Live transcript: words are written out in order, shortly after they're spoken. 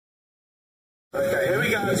Okay, here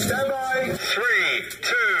we go. Stand by. 3,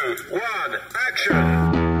 2, 1, action.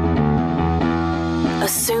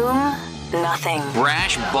 Assume nothing.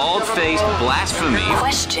 Brash, bald-faced blasphemy.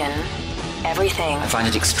 Question everything. I find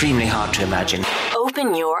it extremely hard to imagine.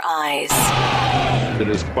 Open your eyes. It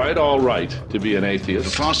is quite all right to be an atheist.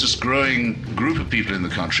 The fastest growing group of people in the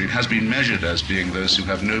country has been measured as being those who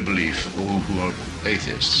have no belief or who are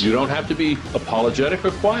atheists. You don't have to be apologetic or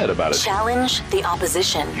quiet about it. Challenge the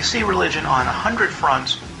opposition. You see religion on 100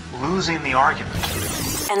 fronts losing the argument.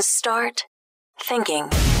 And start thinking.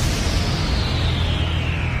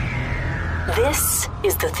 This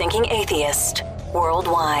is The Thinking Atheist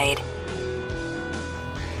Worldwide.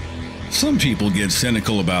 Some people get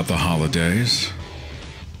cynical about the holidays.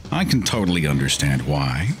 I can totally understand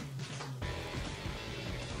why.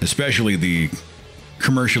 Especially the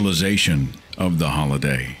commercialization of the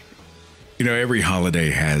holiday. You know, every holiday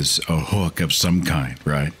has a hook of some kind,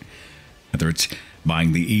 right? Whether it's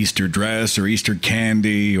buying the Easter dress or Easter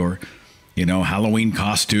candy or, you know, Halloween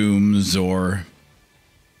costumes or,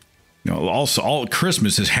 you know, also all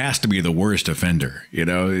Christmas has to be the worst offender. You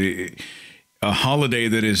know, a holiday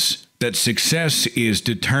that success is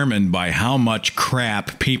determined by how much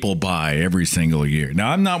crap people buy every single year. Now,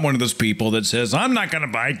 I'm not one of those people that says, I'm not going to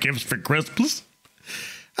buy gifts for Christmas.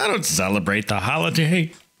 I don't celebrate the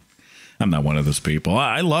holiday. I'm not one of those people.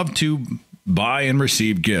 I love to buy and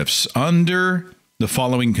receive gifts under the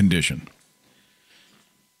following condition.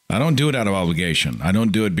 I don't do it out of obligation. I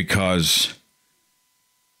don't do it because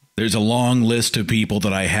there's a long list of people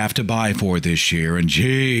that I have to buy for this year, and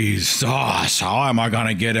geez, how am I going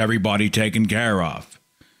to get everybody taken care of?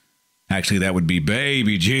 Actually, that would be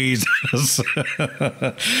baby Jesus.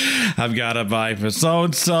 I've got to buy for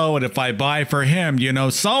so-and-so, and if I buy for him, you know,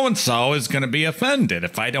 so-and-so is going to be offended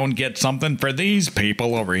if I don't get something for these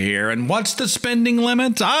people over here. And what's the spending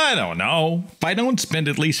limit? I don't know. If I don't spend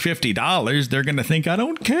at least $50, they're going to think I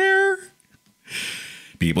don't care.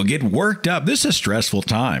 People get worked up. This is a stressful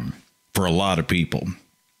time for a lot of people.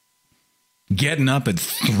 Getting up at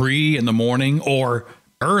 3 in the morning or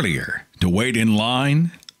earlier to wait in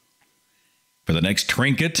line for the next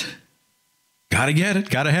trinket. Gotta get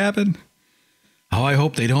it. Gotta happen. Oh, I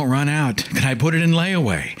hope they don't run out. Can I put it in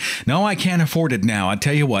layaway? No, I can't afford it now. I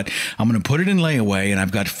tell you what, I'm going to put it in layaway, and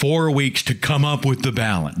I've got 4 weeks to come up with the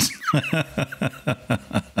balance.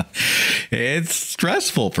 It's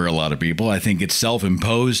stressful for a lot of people. I think it's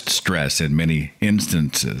self-imposed stress in many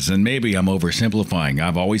instances, and maybe I'm oversimplifying.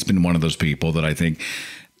 I've always been one of those people that I think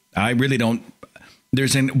I really don't.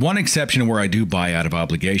 There's one exception where I do buy out of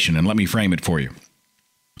obligation, and let me frame it for you.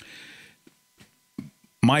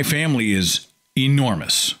 My family is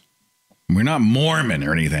enormous. We're not Mormon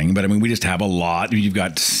or anything, but I mean, we just have a lot. You've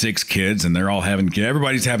got 6 kids, and they're all having kids.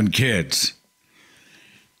 Everybody's having kids.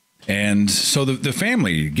 And so the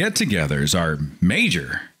family get-togethers are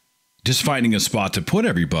major. Just finding a spot to put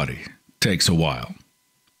everybody takes a while.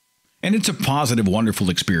 And it's a positive, wonderful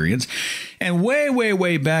experience. And way, way,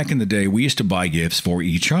 way back in the day, we used to buy gifts for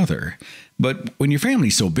each other. But when your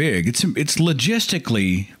family's so big, it's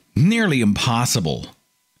logistically nearly impossible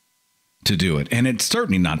to do it. And it's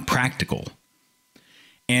certainly not practical.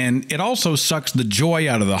 And it also sucks the joy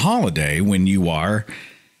out of the holiday when you are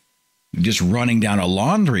just running down a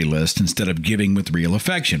laundry list instead of giving with real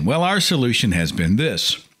affection. Well, our solution has been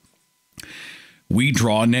this. We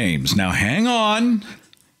draw names. Now, hang on.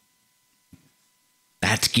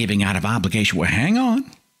 That's giving out of obligation. Well, hang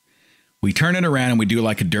on. We turn it around and we do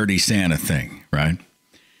like a dirty Santa thing, right?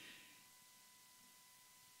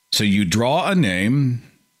 So you draw a name,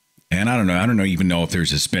 and I don't even know if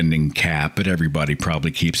there's a spending cap, but everybody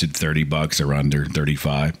probably keeps it $30 or under,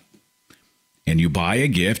 35. And you buy a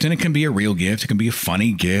gift, and it can be a real gift. It can be a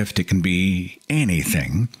funny gift. It can be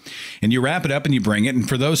anything. And you wrap it up and you bring it. And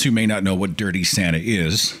for those who may not know what Dirty Santa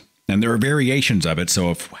is, and there are variations of it,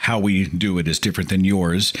 so if how we do it is different than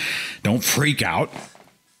yours, don't freak out.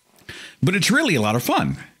 But it's really a lot of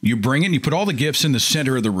fun. You bring it, and you put all the gifts in the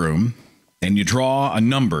center of the room, and you draw a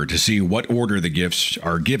number to see what order the gifts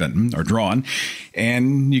are given or drawn.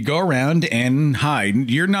 And you go around and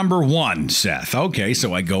hide. You're number 1, Seth. Okay,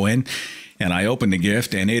 so I go in. And I open the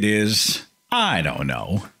gift, and it is, I don't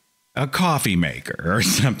know, a coffee maker or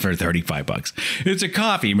something for $35. It's a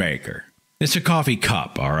coffee maker. It's a coffee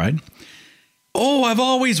cup, all right? Oh, I've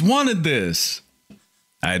always wanted this.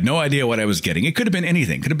 I had no idea what I was getting. It could have been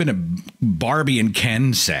anything. It could have been a Barbie and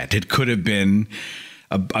Ken set. It could have been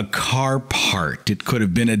a car part. It could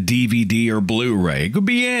have been a DVD or Blu-ray. It could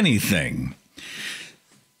be anything.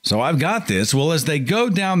 So I've got this. Well, as they go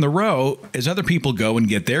down the row, as other people go and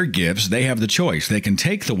get their gifts, they have the choice. They can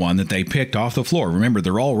take the one that they picked off the floor. Remember,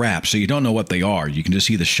 they're all wraps, so you don't know what they are. You can just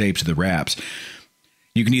see the shapes of the wraps.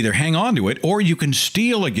 You can either hang on to it, or you can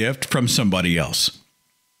steal a gift from somebody else.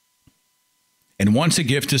 And once a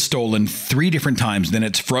gift is stolen 3 different times, then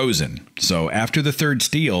it's frozen. So after the third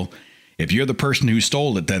steal, if you're the person who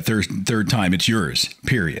stole it that third time, it's yours,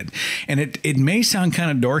 period. And it may sound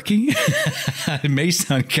kind of dorky. It may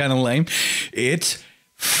sound kind of lame. It's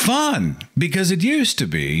fun because it used to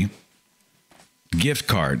be gift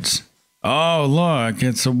cards. Oh, look,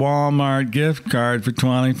 it's a Walmart gift card for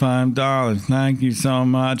 $25. Thank you so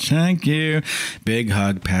much. Thank you. Big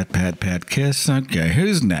hug, pat, pat, pat, kiss. Okay,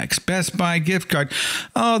 who's next? Best Buy gift card.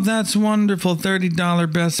 Oh, that's wonderful.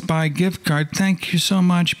 $30 Best Buy gift card. Thank you so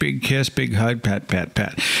much. Big kiss, big hug, pat, pat,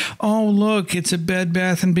 pat. Oh, look, it's a Bed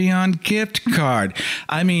Bath & Beyond gift card.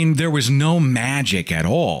 I mean, there was no magic at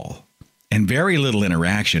all. And very little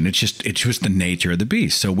interaction. It's just the nature of the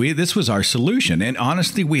beast. So this was our solution. And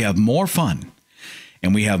honestly, we have more fun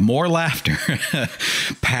and we have more laughter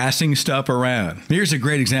passing stuff around. Here's a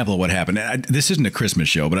great example of what happened. This isn't a Christmas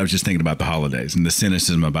show, but I was just thinking about the holidays and the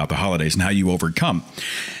cynicism about the holidays and how you overcome.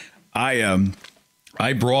 I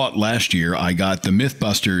brought last year, I got the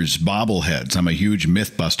Mythbusters bobbleheads. I'm a huge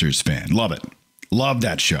Mythbusters fan. Love it. Love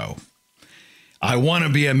that show. I want to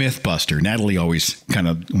be a Mythbuster. Natalie always kind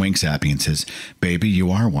of winks at me and says, baby, you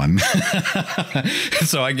are one.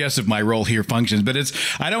 So I guess if my role here functions, but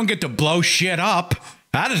I don't get to blow shit up.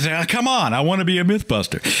 Come on, I want to be a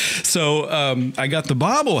Mythbuster. So I got the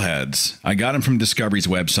bobbleheads. I got them from Discovery's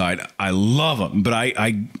website. I love them, but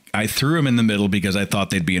I threw them in the middle because I thought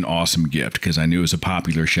they'd be an awesome gift because I knew it was a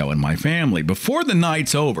popular show in my family. Before the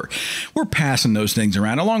night's over, we're passing those things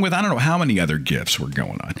around along with I don't know how many other gifts were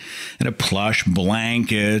going on. And a plush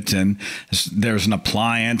blanket, and there's an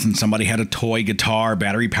appliance, and somebody had a toy guitar,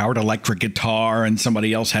 battery-powered electric guitar, and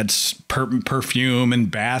somebody else had perfume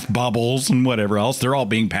and bath bubbles and whatever else. They're all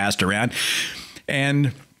being passed around.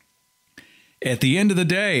 And at the end of the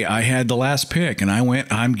day, I had the last pick, and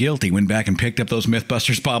I'm guilty. Went back and picked up those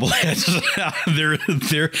Mythbusters bobbleheads.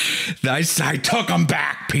 I took them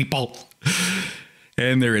back, people.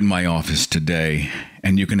 And they're in my office today.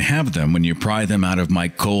 And you can have them when you pry them out of my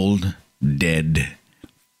cold, dead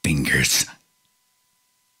fingers.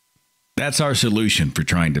 That's our solution for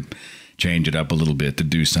trying to change it up a little bit, to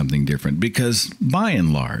do something different. Because by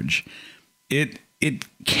and large, it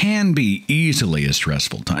can be easily a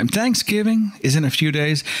stressful time. Thanksgiving is in a few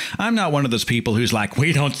days. I'm not one of those people who's like,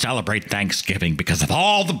 we don't celebrate Thanksgiving because of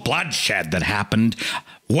all the bloodshed that happened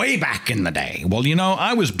way back in the day. Well, you know,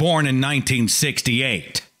 I was born in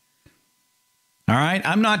 1968. All right?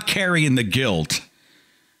 I'm not carrying the guilt,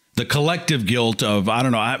 the collective guilt of, I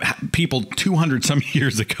don't know, people 200 some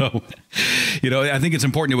years ago. You know, I think it's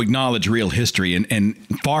important to acknowledge real history and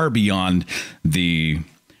far beyond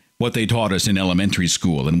what they taught us in elementary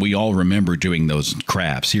school. And we all remember doing those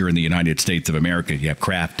crafts. Here in the United States of America, you have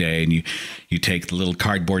craft day, and you take the little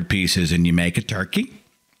cardboard pieces and you make a turkey.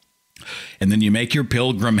 And then you make your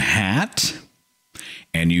pilgrim hat,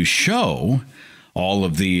 and you show all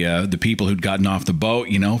of the people who'd gotten off the boat.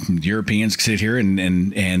 You know, Europeans sit here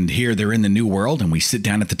and here they're in the New World, and we sit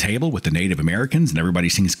down at the table with the Native Americans, and everybody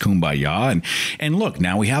sings Kumbaya. And look,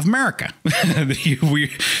 now we have America.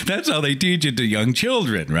 That's how they teach it to young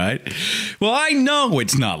children, right? Well, I know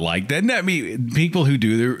it's not like that. I mean, people who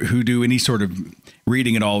do any sort of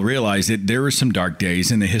reading at all realize that there are some dark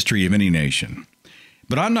days in the history of any nation.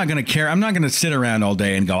 But I'm not going to care. I'm not going to sit around all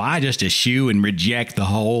day and go, I just eschew and reject the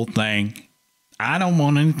whole thing. I don't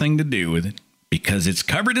want anything to do with it because it's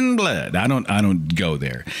covered in blood. I don't go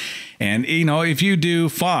there. And, you know, if you do,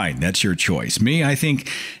 fine. That's your choice. Me, I think,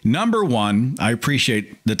 number one, I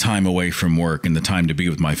appreciate the time away from work and the time to be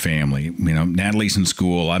with my family. You know, Natalie's in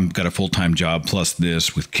school. I've got a full-time job plus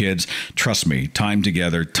this with kids. Trust me, time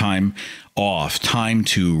together, time off, time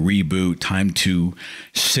to reboot, time to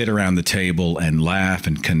sit around the table and laugh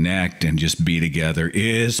and connect and just be together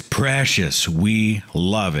is precious. We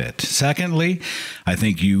love it. Secondly, I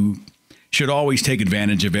think you should always take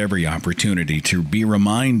advantage of every opportunity to be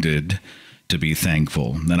reminded to be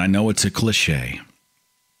thankful. And I know it's a cliche.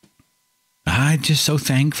 I'm just so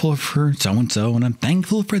thankful for so-and-so, and I'm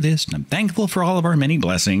thankful for this, and I'm thankful for all of our many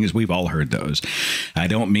blessings. We've all heard those. I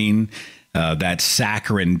don't mean that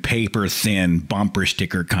saccharine, paper-thin, bumper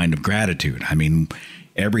sticker kind of gratitude. I mean,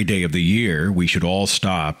 every day of the year, we should all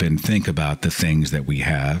stop and think about the things that we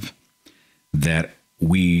have that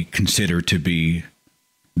we consider to be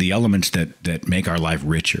the elements that make our life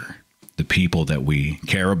richer, the people that we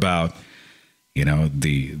care about, you know,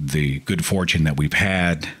 the good fortune that we've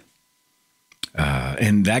had.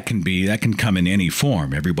 And that can come in any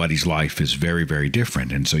form. Everybody's life is very, very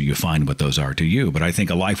different. And so you find what those are to you. But I think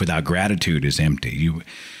a life without gratitude is empty.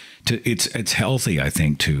 It's healthy, I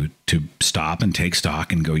think, to stop and take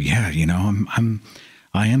stock and go, yeah, you know,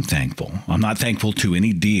 I am thankful. I'm not thankful to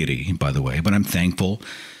any deity, by the way, but I'm thankful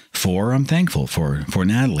for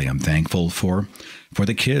Natalie. I'm thankful for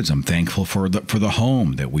the kids. I'm thankful for the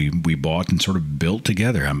home that we bought and sort of built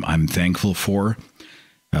together. I'm thankful for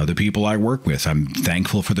the people I work with. I'm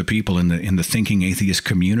thankful for the people in the thinking atheist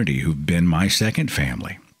community who've been my second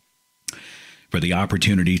family, for the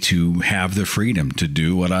opportunity to have the freedom to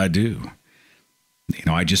do what I do. You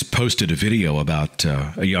know, I just posted a video about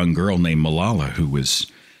a young girl named Malala who was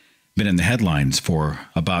been in the headlines for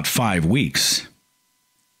about 5 weeks.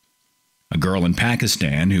 A girl in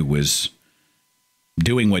Pakistan who was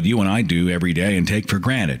doing what you and I do every day and take for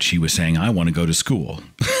granted. She was saying, I want to go to school.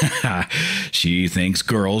 She thinks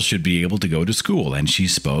girls should be able to go to school, and she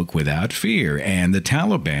spoke without fear. And the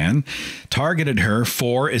Taliban targeted her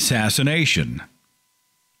for assassination.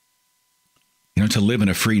 You know, to live in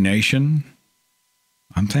a free nation,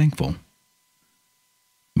 I'm thankful.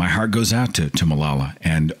 My heart goes out to Malala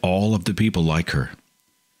and all of the people like her.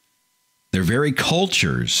 Their very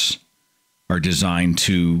cultures are designed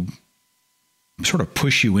to sort of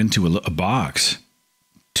push you into a box,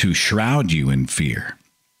 to shroud you in fear.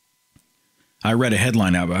 I read a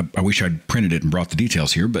headline. I wish I'd printed it and brought the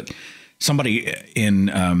details here, but somebody in,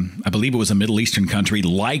 I believe it was a Middle Eastern country,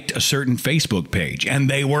 liked a certain Facebook page, and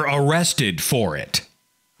they were arrested for it.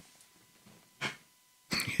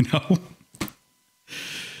 You know?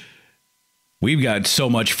 We've got so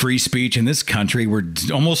much free speech in this country, we're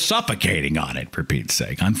almost suffocating on it, for Pete's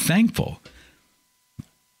sake. I'm thankful.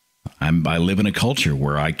 I live in a culture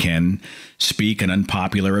where I can speak an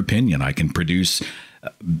unpopular opinion. I can produce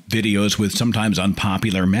videos with sometimes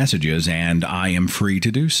unpopular messages, and I am free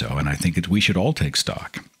to do so. And I think we should all take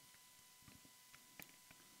stock.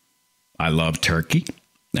 I love turkey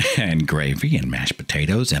and gravy and mashed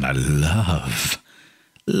potatoes, and I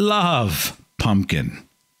love pumpkin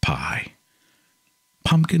pie,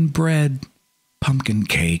 pumpkin bread, pumpkin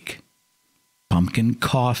cake, pumpkin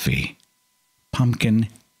coffee, pumpkin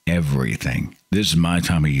everything. This is my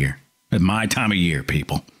time of year. It's my time of year,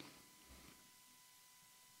 people.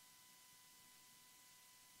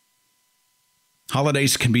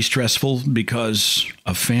 Holidays can be stressful because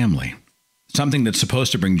of family. Something that's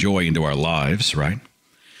supposed to bring joy into our lives, right?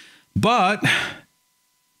 But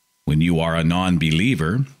when you are a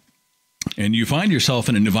non-believer and you find yourself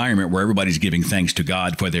in an environment where everybody's giving thanks to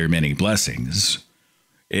God for their many blessings,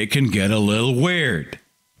 it can get a little weird.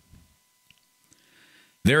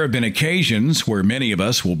 There have been occasions where many of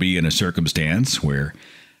us will be in a circumstance where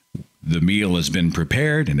the meal has been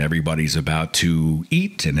prepared and everybody's about to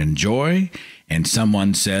eat and enjoy, and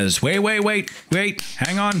someone says, wait,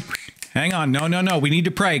 hang on, no, we need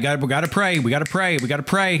to pray. We got to pray.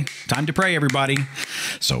 Time to pray, everybody.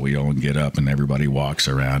 So we all get up and everybody walks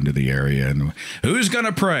around to the area, and who's going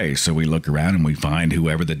to pray? So we look around and we find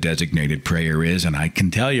whoever the designated prayer is, and I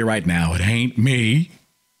can tell you right now, it ain't me.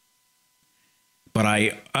 But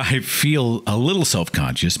I feel a little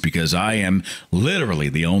self-conscious because I am literally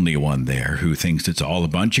the only one there who thinks it's all a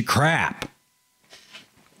bunch of crap.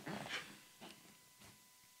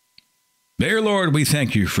 Dear Lord, we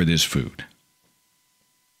thank you for this food.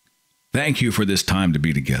 Thank you for this time to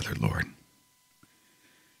be together, Lord.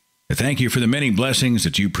 Thank you for the many blessings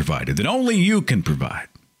that you provided, that only you can provide.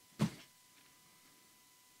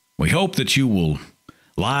 We hope that you will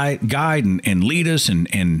guide and lead us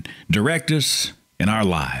and direct us in our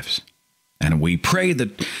lives. And we pray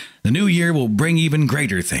that the new year will bring even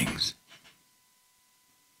greater things.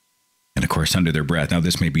 And of course, under their breath, now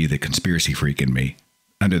this may be the conspiracy freak in me,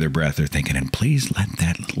 under their breath, they're thinking, and please let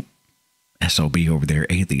that little SOB over there,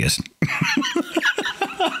 atheist,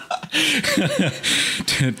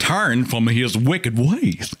 to turn from his wicked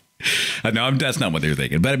ways. No, that's not what they're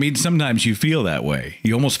thinking. But I mean, sometimes you feel that way.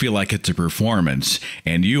 You almost feel like it's a performance,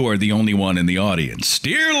 and you are the only one in the audience.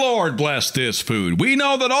 Dear Lord, bless this food. We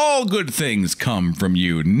know that all good things come from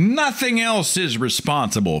you. Nothing else is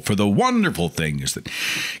responsible for the wonderful things that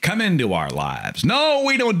come into our lives. No,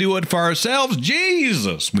 we don't do it for ourselves.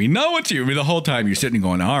 Jesus, we know it's you. I mean, the whole time you're sitting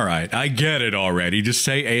going, all right, I get it already. Just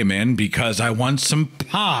say amen because I want some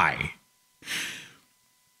pie.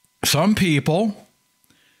 Some people,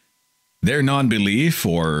 their non-belief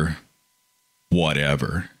or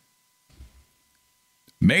whatever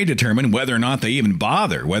may determine whether or not they even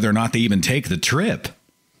bother, whether or not they even take the trip.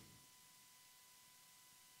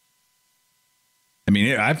 I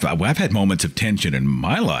mean, I've had moments of tension in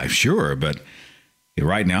my life, sure, but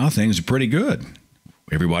right now things are pretty good.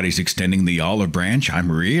 Everybody's extending the olive branch.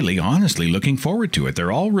 I'm really, honestly looking forward to it.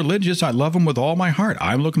 They're all religious. I love them with all my heart.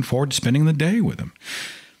 I'm looking forward to spending the day with them.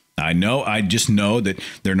 I just know that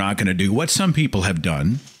they're not going to do what some people have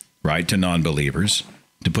done, right, to non-believers,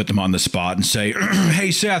 to put them on the spot and say,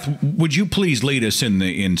 hey, Seth, would you please lead us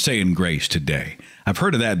in saying grace today? I've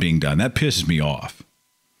heard of that being done. That pisses me off.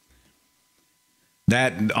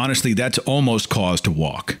 That, honestly, that's almost cause to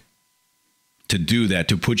walk. To do that,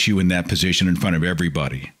 to put you in that position in front of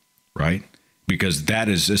everybody, right? Because that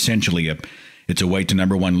is essentially it's a way to,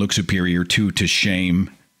 number one, look superior, two, to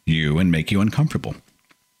shame you and make you uncomfortable.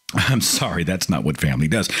 I'm sorry, that's not what family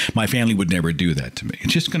does. My family would never do that to me.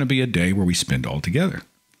 It's just going to be a day where we spend all together.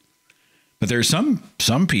 But there's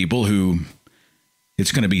some people who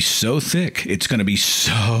it's going to be so thick. It's going to be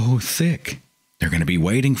so thick. They're going to be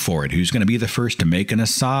waiting for it. Who's going to be the first to make an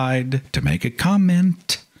aside, to make a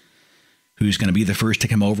comment? Who's going to be the first to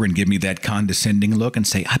come over and give me that condescending look and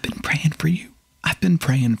say, I've been praying for you. I've been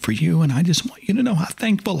praying for you, and I just want you to know how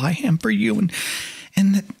thankful I am for you.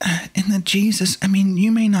 And that Jesus, I mean,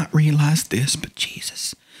 you may not realize this, but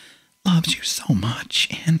Jesus loves you so much.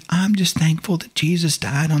 And I'm just thankful that Jesus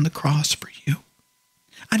died on the cross for you.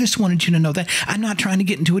 I just wanted you to know that. I'm not trying to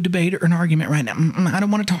get into a debate or an argument right now. I don't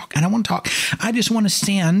want to talk. I just want to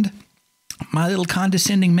send my little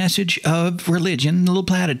condescending message of religion, a little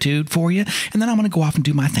platitude for you. And then I'm going to go off and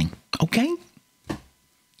do my thing. Okay? You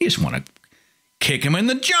just want to kick him in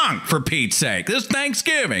the junk, for Pete's sake. This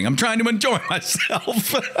Thanksgiving. I'm trying to enjoy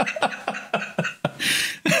myself.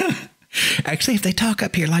 Actually, if they talk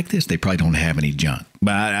up here like this, they probably don't have any junk.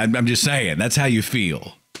 But I'm just saying, that's how you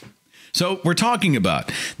feel. So we're talking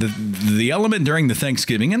about the element during the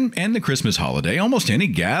Thanksgiving and the Christmas holiday, almost any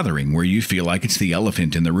gathering where you feel like it's the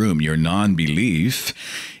elephant in the room, your non-belief,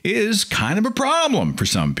 is kind of a problem for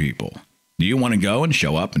some people. Do you want to go and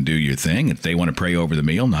show up and do your thing? If they want to pray over the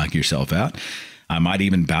meal, knock yourself out. I might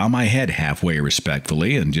even bow my head halfway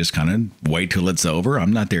respectfully and just kind of wait till it's over.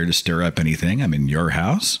 I'm not there to stir up anything. I'm in your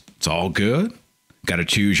house. It's all good. Got to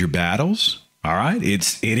choose your battles. All right.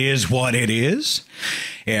 It is what it is.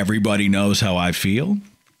 Everybody knows how I feel.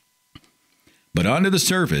 But under the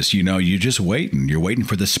surface, you know, you're just waiting. You're waiting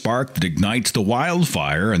for the spark that ignites the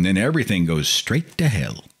wildfire, and then everything goes straight to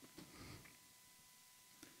hell.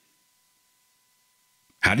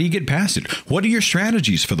 How do you get past it? What are your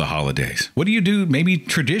strategies for the holidays? What do you do maybe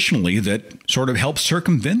traditionally that sort of helps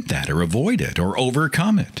circumvent that or avoid it or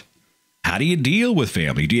overcome it? How do you deal with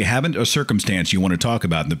family? Do you have a circumstance you want to talk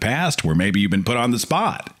about in the past where maybe you've been put on the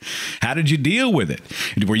spot? How did you deal with it?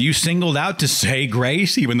 Were you singled out to say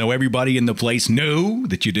grace even though everybody in the place knew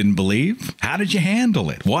that you didn't believe? How did you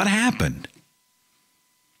handle it? What happened?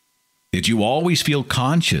 Did you always feel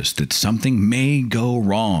conscious that something may go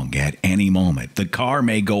wrong at any moment? The car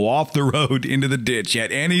may go off the road into the ditch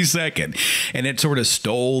at any second, and it sort of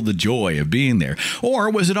stole the joy of being there.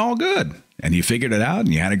 Or was it all good? And you figured it out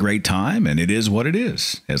and you had a great time, and it is what it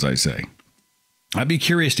is, as I say. I'd be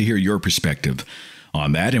curious to hear your perspective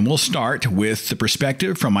on that, and we'll start with the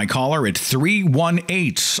perspective from my caller at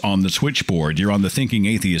 318 on the switchboard. You're on the Thinking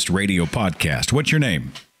Atheist radio podcast. What's your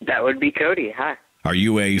name? That would be Cody. Hi. Are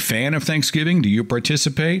you a fan of Thanksgiving? Do you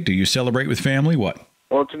participate? Do you celebrate with family? What?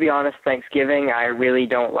 Well, to be honest, Thanksgiving I really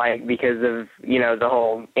don't like because of, the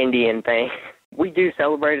whole Indian thing. We do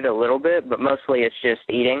celebrate it a little bit, but mostly it's just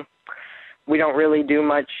eating. We don't really do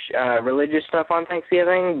much religious stuff on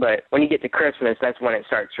Thanksgiving, but when you get to Christmas, that's when it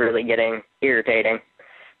starts really getting irritating.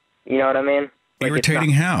 You know what I mean?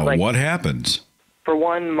 Irritating how? What happens? For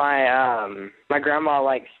one, my grandma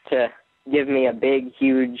likes to give me a big,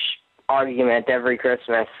 huge argument every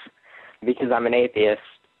Christmas because I'm an atheist.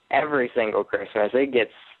 Every single Christmas. It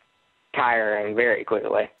gets tiring very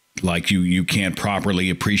quickly. Like you can't properly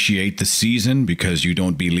appreciate the season because you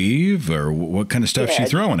don't believe? Or what kind of stuff she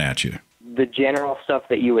throwing at you? The general stuff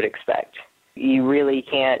that you would expect. You really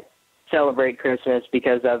can't celebrate Christmas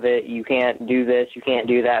because of it. You can't do this. You can't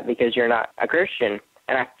do that because you're not a Christian.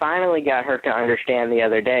 And I finally got her to understand the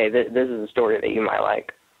other day. This is a story that you might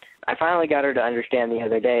like. I finally got her to understand the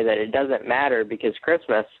other day that it doesn't matter because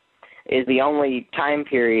Christmas is the only time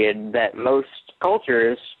period that most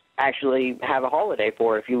cultures actually have a holiday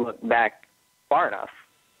for if you look back far enough.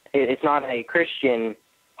 It's not a Christian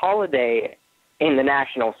holiday in the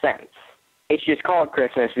national sense. It's just called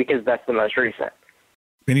Christmas because that's the most recent.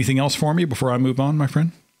 Anything else for me before I move on, my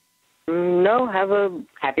friend? No, have a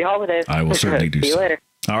happy holidays. I will certainly do so. See you later.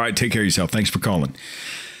 All right, take care of yourself. Thanks for calling.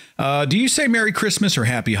 Do you say Merry Christmas or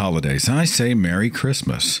Happy Holidays? I say Merry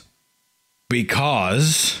Christmas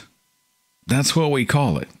because That's what we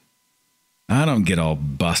call it. I don't get all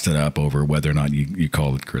busted up over whether or not you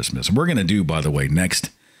call it Christmas. We're going to do, by the way, next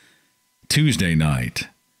Tuesday night,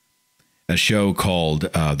 a show called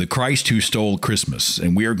The Christ Who Stole Christmas.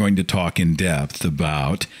 And we are going to talk in depth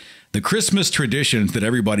about the Christmas traditions that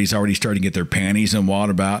everybody's already starting to get their panties in wad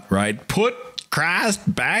about, right? Put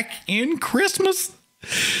Christ back in Christmas.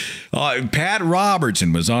 Pat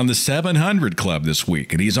Robertson was on the 700 Club this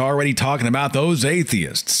week, and he's already talking about those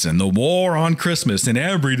atheists and the war on Christmas. And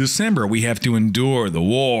every December, we have to endure the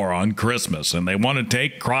war on Christmas, and they want to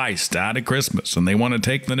take Christ out of Christmas, and they want to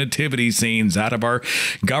take the nativity scenes out of our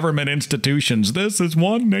government institutions. This is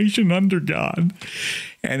one nation under God.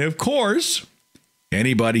 And of course,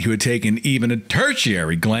 anybody who had taken even a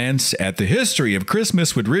tertiary glance at the history of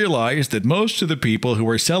Christmas would realize that most of the people who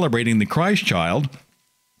are celebrating the Christ child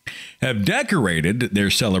have decorated their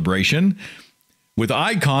celebration with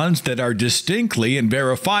icons that are distinctly and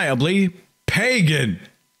verifiably pagan.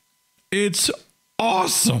 It's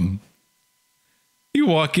awesome. You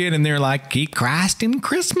walk in and they're like, keep Christ in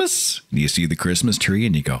Christmas. You see the Christmas tree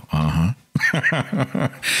and you go, uh-huh.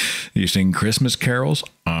 You sing Christmas carols?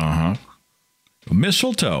 Uh-huh.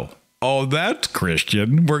 Mistletoe. Oh, that's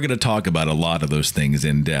Christian. We're going to talk about a lot of those things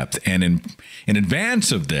in depth. And in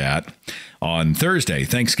advance of that, on Thursday,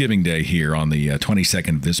 Thanksgiving Day here on the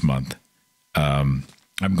 22nd of this month, I'm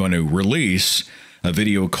going to release a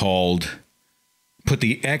video called Put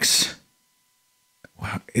the X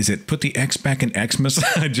back in Xmas?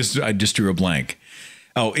 I just drew a blank.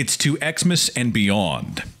 Oh, it's to Xmas and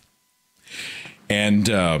beyond. And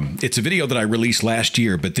it's a video that I released last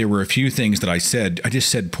year, but there were a few things that I just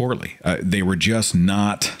said poorly. They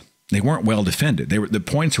weren't well defended. The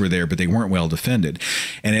points were there, but they weren't well defended.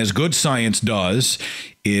 And as good science does,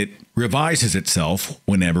 it revises itself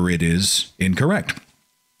whenever it is incorrect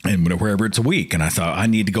and wherever it's weak. And I thought I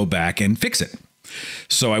need to go back and fix it.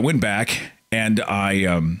 So I went back and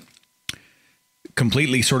I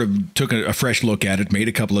completely sort of took a fresh look at it, made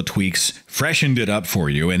a couple of tweaks, freshened it up for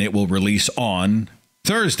you, and it will release on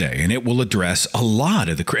Thursday, and it will address a lot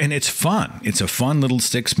of and it's fun. It's a fun little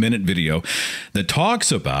 6-minute video that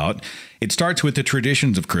talks about, it starts with the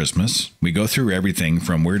traditions of Christmas. We go through everything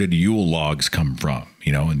from where did Yule logs come from,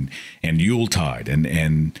 and Yuletide,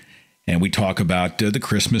 and we talk about the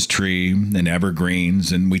Christmas tree and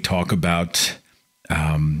evergreens, and we talk about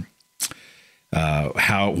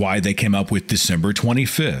why they came up with December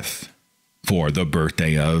 25th for the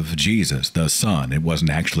birthday of Jesus, the sun. It wasn't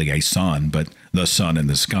actually a sun, but the sun in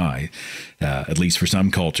the sky, at least for some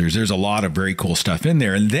cultures. There's a lot of very cool stuff in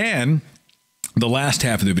there. And then the last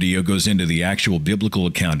half of the video goes into the actual biblical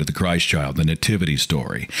account of the Christ child, the nativity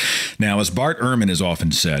story. Now, as Bart Ehrman has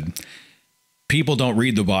often said, people don't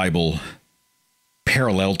read the Bible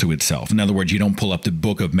parallel to itself. In other words, you don't pull up the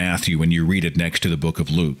book of Matthew and you read it next to the book of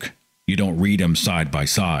Luke. You don't read them side by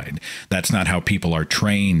side. That's not how people are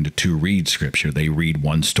trained to read Scripture. They read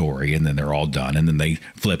one story and then they're all done, and then they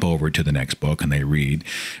flip over to the next book and they read.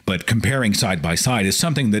 But comparing side by side is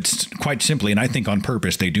something that's quite simply, and I think on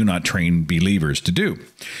purpose, they do not train believers to do.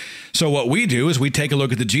 So what we do is we take a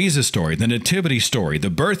look at the Jesus story, the nativity story, the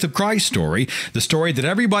birth of Christ story, the story that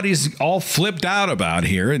everybody's all flipped out about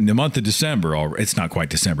here in the month of December. It's not quite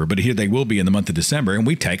December, but here they will be in the month of December, and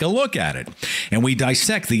we take a look at it. And we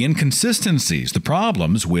dissect the inconsistencies, the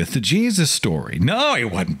problems with the Jesus story. No, he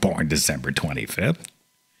wasn't born December 25th.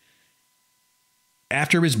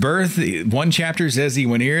 After his birth, one chapter says he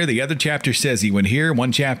went here, the other chapter says he went here.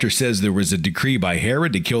 One chapter says there was a decree by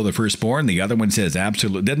Herod to kill the firstborn. The other one says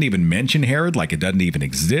absolutely, doesn't even mention Herod, like it doesn't even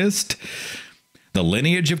exist. The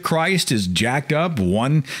lineage of Christ is jacked up.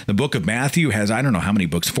 The book of Matthew has, I don't know how many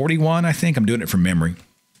books, 41, I think. I'm doing it from memory.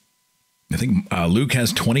 I think Luke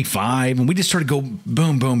has 25, and we just sort of go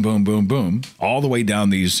boom, boom, boom, boom, boom, all the way down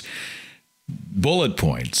these bullet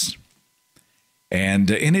points.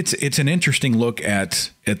 And it's an interesting look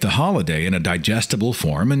at the holiday in a digestible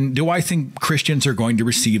form. And do I think Christians are going to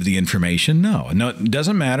receive the information? No, it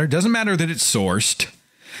doesn't matter. It doesn't matter that it's sourced.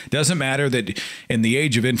 It doesn't matter that in the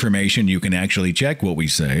age of information, you can actually check what we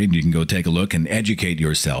say. And you can go take a look and educate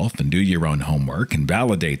yourself and do your own homework and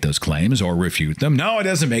validate those claims or refute them. No, it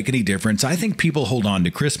doesn't make any difference. I think people hold on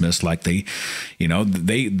to Christmas like the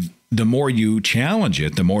more you challenge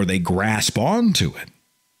it, the more they grasp onto it.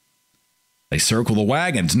 They circle the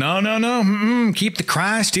wagons. No. Keep the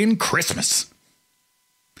Christ in Christmas.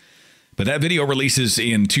 But that video releases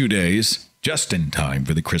in 2 days. just in time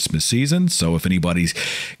for the Christmas season. So if anybody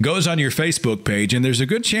goes on your Facebook page, and there's a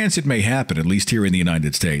good chance it may happen, at least here in the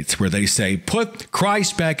United States, where they say, put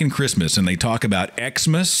Christ back in Christmas, and they talk about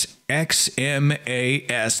Xmas,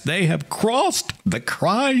 X-M-A-S. They have crossed the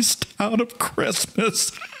Christ out of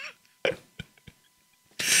Christmas.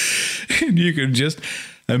 And you can just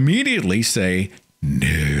immediately say,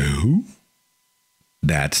 no,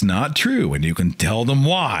 that's not true. And you can tell them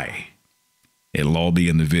why. It'll all be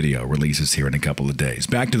in the video releases here in a couple of days.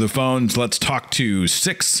 Back to the phones. Let's talk to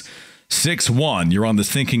 661. You're on the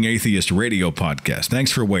Thinking Atheist radio podcast.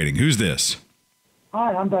 Thanks for waiting. Who's this?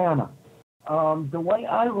 Hi, I'm Diana. The way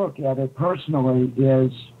I look at it personally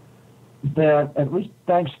is that at least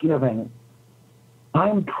Thanksgiving,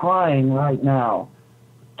 I'm trying right now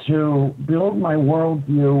to build my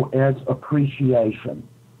worldview as appreciation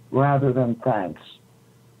rather than thanks.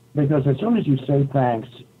 Because as soon as you say thanks,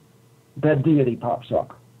 that deity pops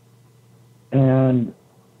up. And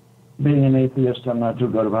being an atheist, I'm not too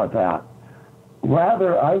good about that.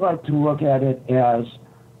 Rather, I like to look at it as,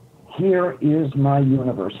 here is my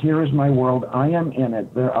universe, here is my world, I am in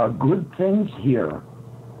it. There are good things here,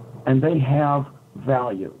 and they have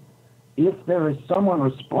value. If there is someone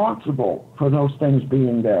responsible for those things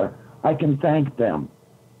being there, I can thank them.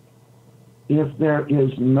 If there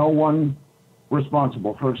is no one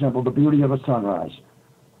responsible, for example, the beauty of a sunrise,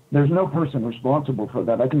 there's no person responsible for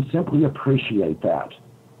that. I can simply appreciate that.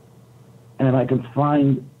 And I can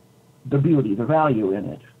find the beauty, the value in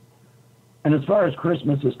it. And as far as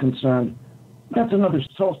Christmas is concerned, that's another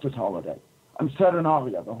solstice holiday. I'm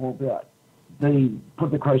Saturnalia, the whole bit. They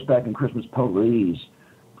put the Christ back in Christmas police.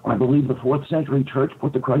 I believe the 4th century church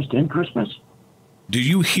put the Christ in Christmas. Do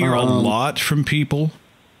you hear a lot from people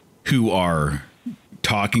who are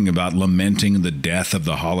talking about lamenting the death of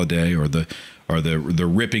the holiday or the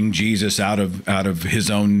ripping Jesus out of his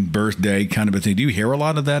own birthday kind of a thing? Do you hear a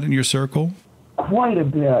lot of that in your circle? Quite a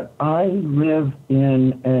bit. I live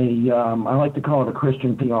in I like to call it a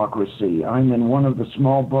Christian theocracy. I'm in one of the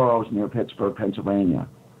small boroughs near Pittsburgh, Pennsylvania.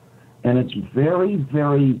 And it's very,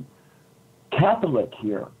 very Catholic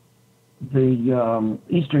here. The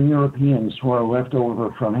Eastern Europeans who are left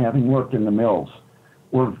over from having worked in the mills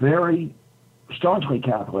were very staunchly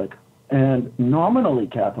Catholic and nominally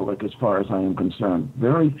Catholic as far as I am concerned.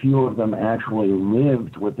 Very few of them actually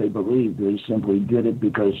lived what they believed. They simply did it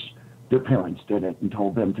because their parents did it and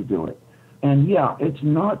told them to do it. And yeah, it's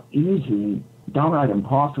not easy, downright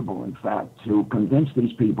impossible, in fact, to convince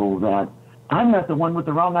these people that I'm not the one with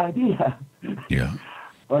the wrong idea. Yeah.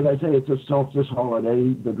 Like I say, it's a solstice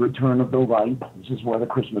holiday, the return of the light. This is where the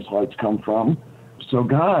Christmas lights come from. So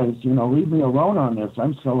guys, leave me alone on this.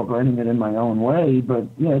 I'm celebrating it in my own way, but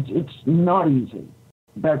yeah, it's not easy.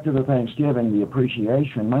 Back to the Thanksgiving, the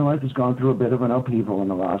appreciation. My life has gone through a bit of an upheaval in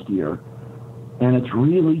the last year. And it's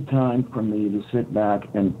really time for me to sit back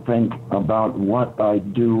and think about what I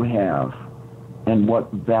do have and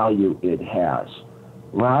what value it has,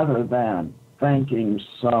 rather than thanking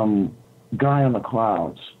some guy on the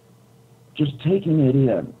clouds, just taking it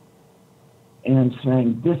in and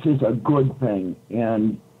saying, this is a good thing,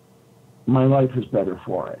 and my life is better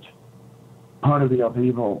for it. Part of the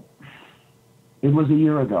upheaval, it was a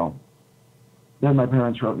year ago. Then my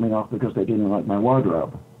parents wrote me off because they didn't like my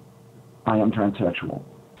wardrobe. I am transsexual.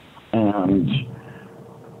 And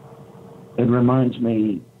it reminds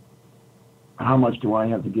me, how much do I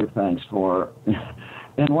have to give thanks for?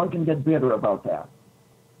 And one can get bitter about that.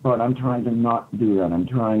 But I'm trying to not do that. I'm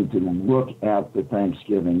trying to look at the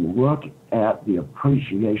Thanksgiving, look at the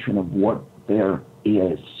appreciation of what there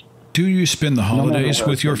is. Do you spend the holidays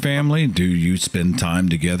with your family? Do you spend time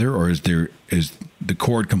together, or is the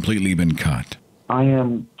cord completely been cut? I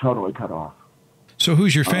am totally cut off. So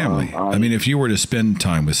who's your family? I mean, if you were to spend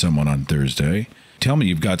time with someone on Thursday, tell me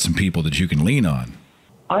you've got some people that you can lean on.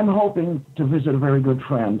 I'm hoping to visit a very good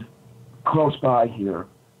friend close by here,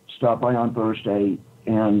 stop by on Thursday,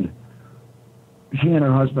 and she and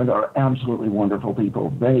her husband are absolutely wonderful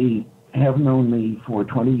people. They have known me for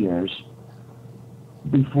 20 years,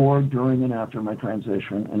 before, during, and after my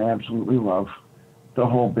transition, and absolutely love the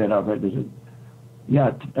whole bit of it.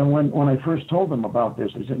 Yeah, and when I first told them about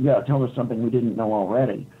this, they said, yeah, tell us something we didn't know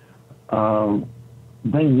already.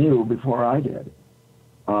 They knew before I did.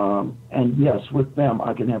 And yes, with them,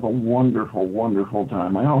 I can have a wonderful, wonderful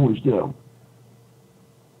time. I always do.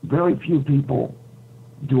 Very few people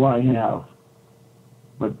do I have,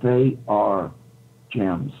 but they are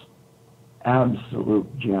gems, absolute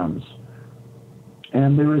gems.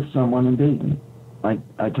 And there is someone in Dayton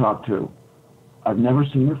I talk to. I've never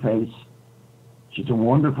seen her face. She's a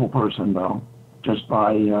wonderful person, though, just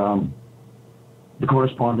by the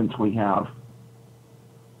correspondence we have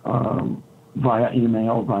via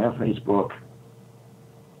email, via Facebook.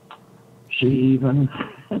 She even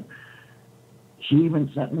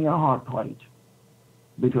sent me a hot plate,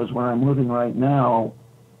 because where I'm living right now,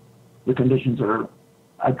 the conditions are,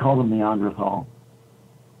 I call them Neanderthal.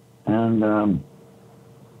 And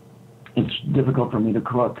it's difficult for me to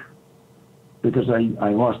cook because I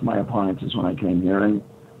lost my appliances when I came here, and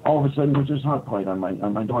all of a sudden there's this hot plate on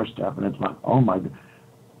my doorstep, and it's like, oh my,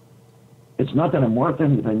 it's not that I'm worth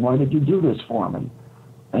anything. Why did you do this for me?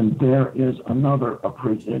 And there is another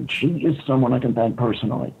appreciation. She is someone I can thank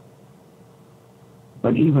personally.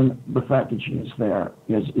 But even the fact that she is there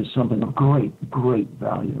is something of great, great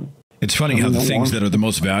value. It's funny how the things that are the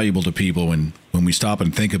most valuable to people, when we stop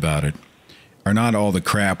and think about it, are not all the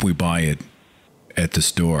crap we buy at the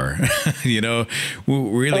store. You know,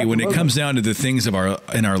 really, when it comes down to the things in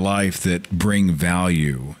our life that bring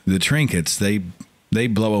value, the trinkets, they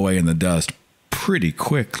blow away in the dust pretty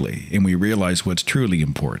quickly, and we realize what's truly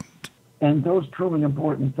important. And those truly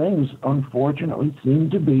important things, unfortunately, seem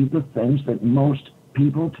to be the things that most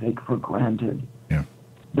people take for granted. Yeah.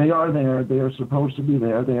 They are there. They are supposed to be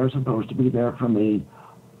there. They are supposed to be there for me.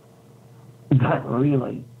 But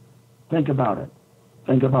really, think about it.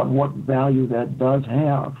 Think about what value that does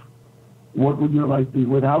have. What would your life be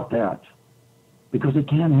without that? Because it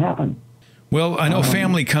can happen. Well, I know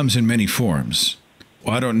family comes in many forms.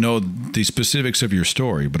 Well, I don't know the specifics of your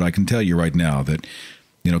story, but I can tell you right now that,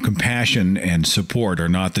 you know, compassion and support are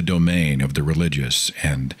not the domain of the religious.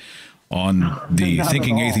 And on the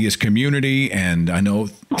Thinking Atheist community, and I know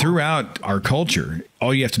throughout our culture,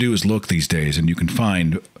 all you have to do is look these days, and you can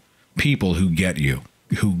find people who get you,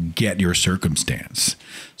 who get your circumstance.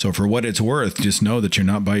 So for what it's worth, just know that you're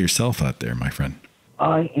not by yourself out there, my friend.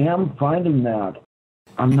 I am finding that.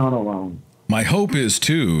 I'm not alone. My hope is,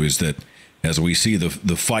 too, is that as we see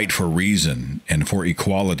the fight for reason and for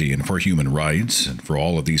equality and for human rights and for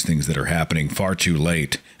all of these things that are happening far too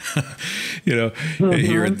late, you know,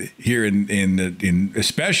 here in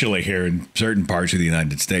especially here in certain parts of the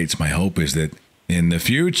United States, my hope is that in the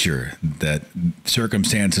future that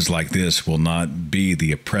circumstances like this will not be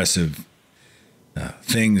the oppressive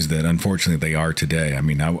things that unfortunately they are today. I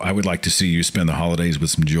mean, I would like to see you spend the holidays with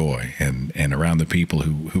some joy and around the people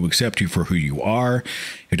who accept you for who you are,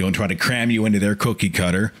 who don't try to cram you into their cookie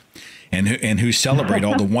cutter, and who celebrate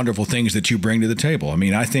all the wonderful things that you bring to the table. I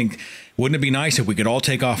mean, I think, wouldn't it be nice if we could all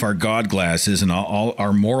take off our God glasses and all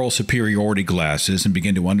our moral superiority glasses and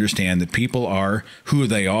begin to understand that people are who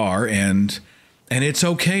they are, and it's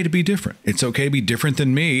okay to be different. It's okay to be different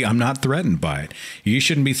than me. I'm not threatened by it. You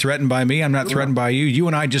shouldn't be threatened by me. I'm not threatened by you. You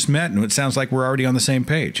and I just met, and it sounds like we're already on the same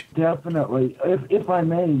page. Definitely. If I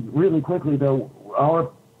may, really quickly, though,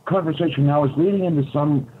 our conversation now is leading into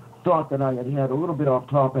some thought that I had a little bit off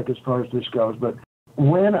topic as far as this goes. But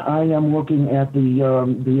when I am looking at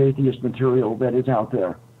the atheist material that is out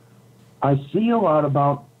there, I see a lot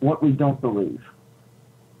about what we don't believe.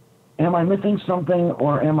 Am I missing something,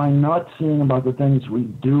 or am I not seeing about the things we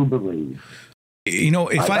do believe? You know,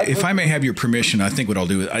 if I may have your permission, I think what I'll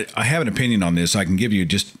do is I have an opinion on this. I can give you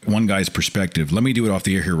just one guy's perspective. Let me do it off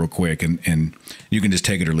the air here real quick, and you can just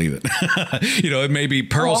take it or leave it. You know, it may be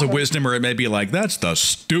pearls of wisdom, or it may be like, that's the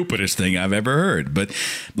stupidest thing I've ever heard. But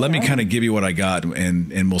let me kind of give you what I got,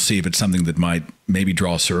 and we'll see if it's something that might maybe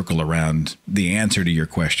draw a circle around the answer to your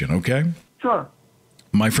question, okay? Sure.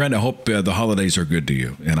 My friend, I hope the holidays are good to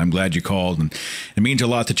you, and I'm glad you called, and it means a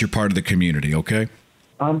lot that you're part of the community, okay?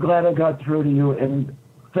 I'm glad I got through to you, and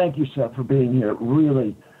thank you, Seth, for being here.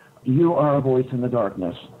 Really, you are a voice in the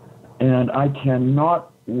darkness, and I cannot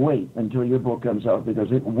wait until your book comes out,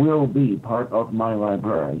 because it will be part of my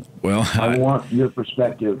library. Well, I want your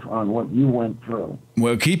perspective on what you went through.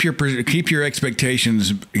 Well, keep your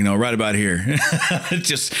expectations, you know, right about here. it's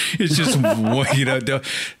just you know,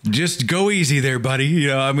 just go easy there, buddy. You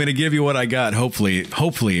know, I'm going to give you what I got. Hopefully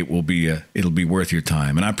it will be it'll be worth your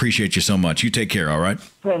time. And I appreciate you so much. You take care. All right.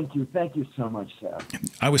 Thank you so much,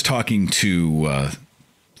 Seth. I was talking to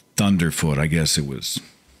Thunderfoot. I guess it was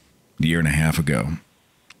a year and a half ago.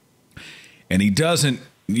 And he doesn't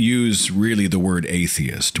use really the word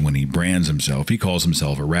atheist when he brands himself. He calls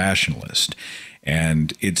himself a rationalist.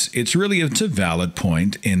 And it's a valid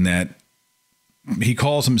point in that he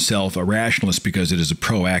calls himself a rationalist because it is a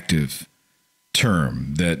proactive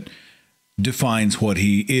term that defines what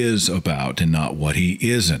he is about and not what he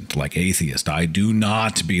isn't. Like atheist, I do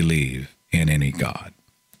not believe in any God.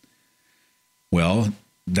 Well,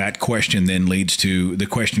 that question then leads to the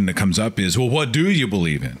question that comes up is, well, what do you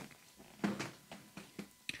believe in?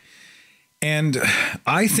 And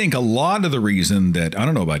I think a lot of the reason that, I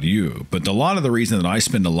don't know about you, but a lot of the reason that I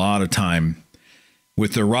spend a lot of time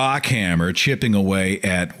with the rock hammer chipping away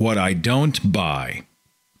at what I don't buy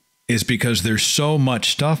is because there's so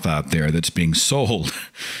much stuff out there that's being sold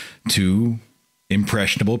to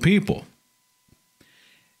impressionable people.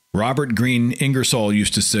 Robert Greene Ingersoll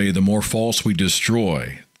used to say, the more false we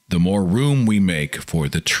destroy, the more room we make for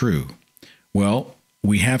the true. Well,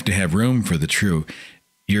 we have to have room for the true.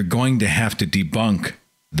 You're going to have to debunk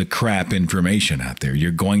the crap information out there.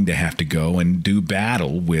 You're going to have to go and do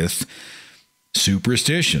battle with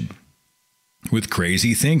superstition, with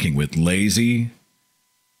crazy thinking, with lazy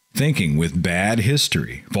thinking, with bad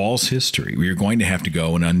history, false history. You're going to have to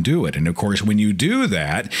go and undo it. And of course, when you do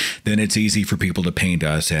that, then it's easy for people to paint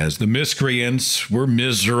us as the miscreants. We're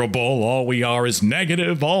miserable. All we are is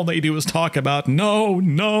negative. All they do is talk about no.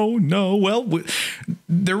 Well,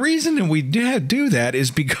 the reason that we do that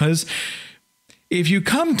is because if you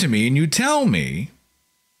come to me and you tell me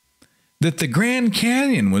that the Grand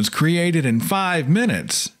Canyon was created in 5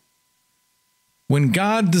 minutes, when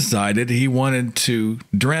God decided he wanted to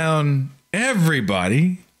drown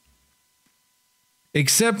everybody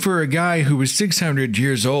except for a guy who was 600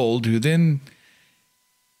 years old, who then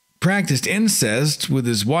practiced incest with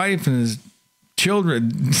his wife and his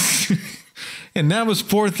children, and that was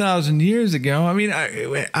 4,000 years ago. I mean,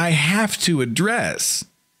 I have to address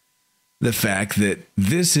the fact that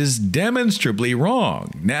this is demonstrably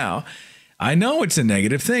wrong. Now, I know it's a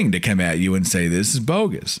negative thing to come at you and say this is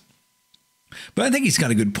bogus. But I think he's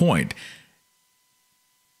got a good point.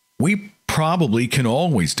 We probably can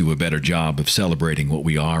always do a better job of celebrating what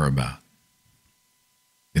we are about.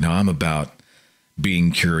 You know, I'm about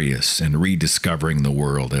being curious and rediscovering the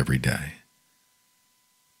world every day.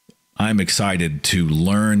 I'm excited to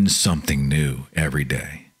learn something new every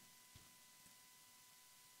day.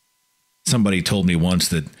 Somebody told me once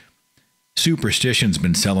that superstition's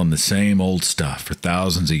been selling the same old stuff for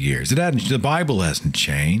thousands of years. The Bible hasn't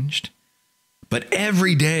changed. But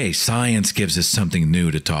every day, science gives us something new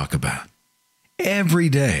to talk about. Every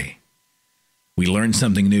day, we learn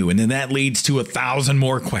something new, and then that leads to 1,000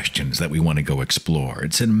 more questions that we want to go explore.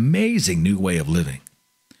 It's an amazing new way of living.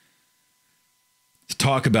 To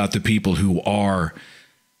talk about the people who are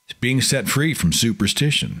being set free from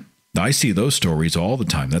superstition. I see those stories all the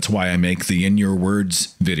time. That's why I make the In Your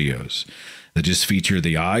Words videos that just feature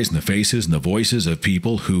the eyes and the faces and the voices of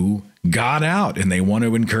people who got out, and they want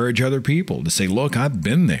to encourage other people to say, look, I've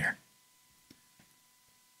been there.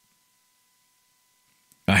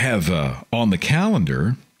 I have on the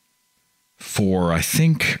calendar for, I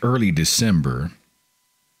think, early December,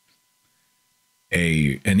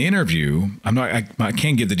 an interview. I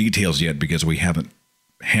can't give the details yet because we haven't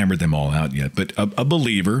hammered them all out yet, but a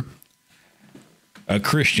believer, a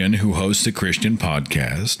Christian who hosts a Christian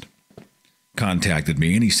podcast, contacted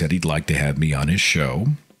me, and he said he'd like to have me on his show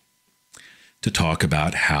to talk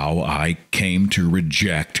about how I came to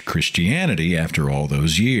reject Christianity after all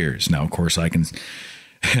those years. Now, of course, I've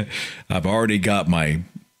already got my,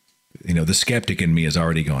 the skeptic in me is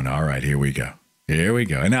already going, all right, here we go. Here we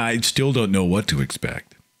go. And I still don't know what to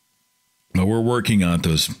expect. But we're working on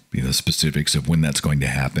those specifics of when that's going to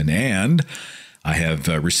happen. And I have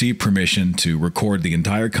received permission to record the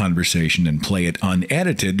entire conversation and play it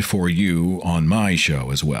unedited for you on my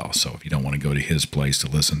show as well. So if you don't want to go to his place to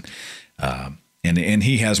listen, and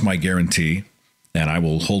he has my guarantee, and I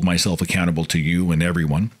will hold myself accountable to you and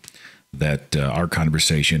everyone, that our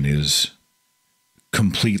conversation is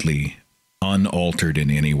completely unaltered in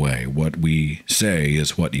any way. What we say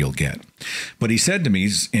is what you'll get. But he said to me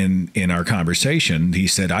in our conversation, he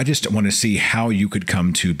said, I just want to see how you could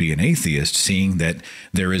come to be an atheist, seeing that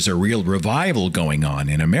there is a real revival going on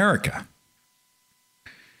in America.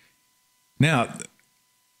 Now,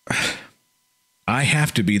 I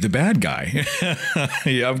have to be the bad guy.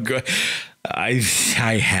 I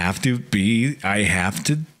have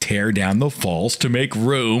to tear down the false to make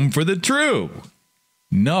room for the true.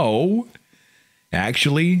 No.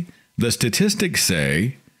 Actually, the statistics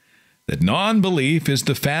say that non-belief is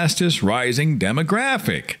the fastest rising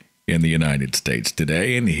demographic in the United States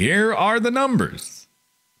today, and here are the numbers.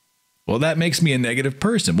 Well, that makes me a negative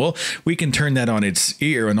person. Well, we can turn that on its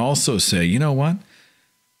ear and also say, you know what?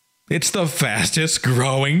 It's the fastest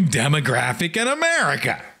growing demographic in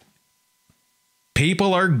America.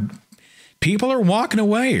 People are walking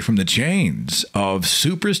away from the chains of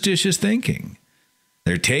superstitious thinking.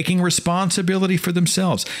 They're taking responsibility for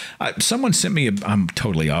themselves. Someone sent me I'm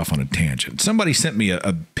totally off on a tangent. Somebody sent me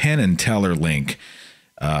a Penn and Teller link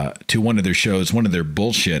to one of their shows, one of their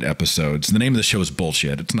bullshit episodes. The name of the show is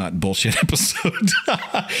Bullshit. It's not Bullshit Episode.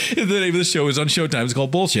 The name of the show is on Showtime. It's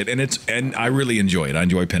called Bullshit, and I really enjoy it. I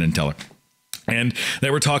enjoy Penn and Teller. And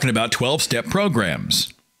they were talking about 12-step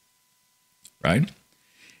programs, right?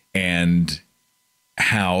 And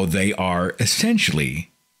how they are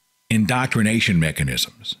essentially indoctrination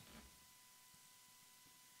mechanisms.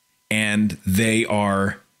 And they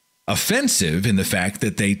are offensive in the fact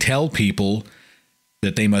that they tell people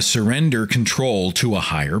that they must surrender control to a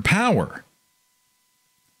higher power.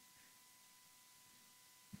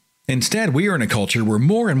 Instead, we are in a culture where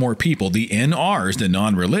more and more people, the NRs, the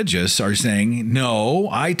non-religious, are saying, no,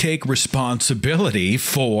 I take responsibility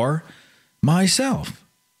for myself.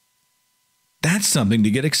 That's something to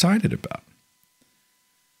get excited about.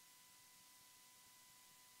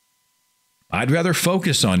 I'd rather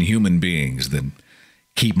focus on human beings than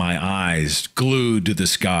keep my eyes glued to the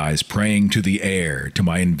skies, praying to the air, to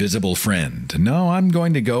my invisible friend. No, I'm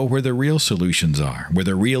going to go where the real solutions are, where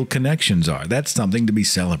the real connections are. That's something to be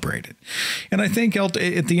celebrated. And I think at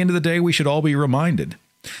the end of the day, we should all be reminded,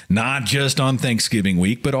 not just on Thanksgiving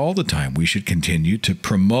week, but all the time, we should continue to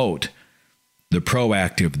promote the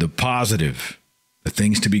proactive, the positive, the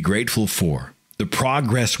things to be grateful for, the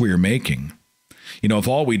progress we're making. You know, if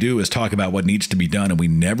all we do is talk about what needs to be done and we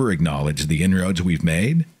never acknowledge the inroads we've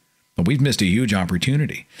made, well, we've missed a huge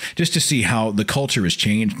opportunity. Just to see how the culture has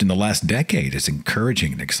changed in the last decade is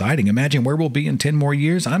encouraging and exciting. Imagine where we'll be in 10 more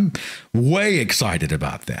years. I'm way excited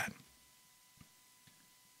about that.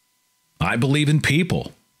 I believe in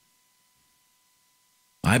people.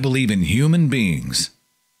 I believe in human beings.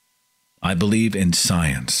 I believe in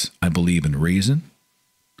science. I believe in reason.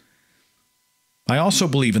 I also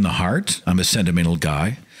believe in the heart. I'm a sentimental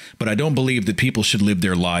guy, but I don't believe that people should live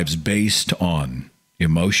their lives based on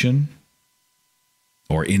emotion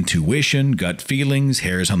or intuition, gut feelings,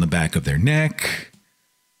 hairs on the back of their neck.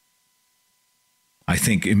 I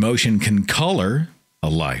think emotion can color a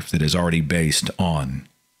life that is already based on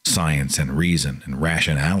science and reason and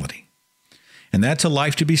rationality. And that's a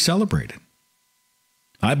life to be celebrated.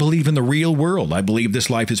 I believe in the real world. I believe this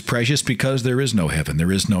life is precious because there is no heaven.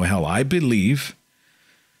 There is no hell. I believe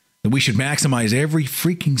that we should maximize every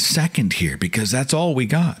freaking second here because that's all we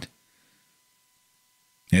got.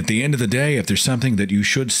 At the end of the day, if there's something that you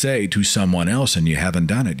should say to someone else and you haven't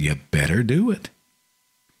done it, you better do it.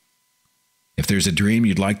 If there's a dream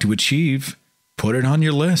you'd like to achieve, put it on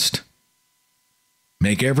your list.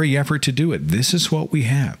 Make every effort to do it. This is what we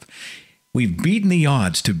have. We've beaten the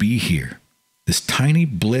odds to be here. This tiny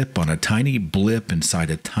blip on a tiny blip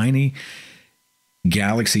inside a tiny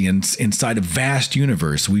galaxy inside a vast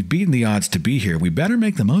universe. We've beaten the odds to be here. We better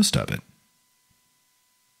make the most of it.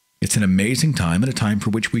 It's an amazing time and a time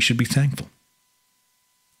for which we should be thankful.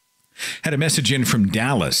 Had a message in from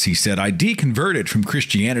Dallas. He said, I deconverted from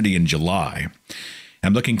Christianity in July.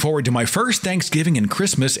 I'm looking forward to my first Thanksgiving and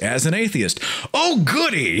Christmas as an atheist. Oh,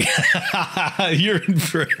 goody. You're in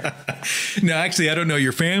for... No, actually, I don't know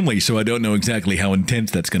your family, so I don't know exactly how intense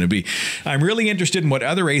that's going to be. I'm really interested in what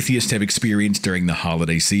other atheists have experienced during the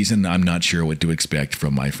holiday season. I'm not sure what to expect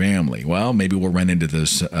from my family. Well, maybe we'll run into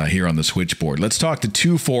this here on the switchboard. Let's talk to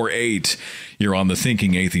 248. You're on the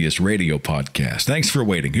Thinking Atheist radio podcast. Thanks for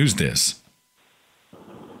waiting. Who's this?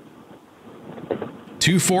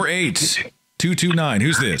 248. 229.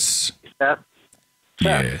 Who's this? Seth.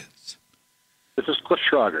 Yes. This is Cliff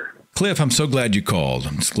Schrager. Cliff, I'm so glad you called.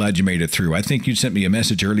 I'm just glad you made it through. I think you sent me a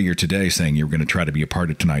message earlier today saying you were going to try to be a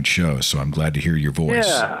part of tonight's show, so I'm glad to hear your voice.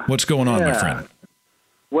 Yeah. What's going on, my friend?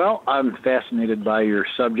 Well, I'm fascinated by your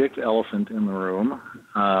subject, elephant in the room.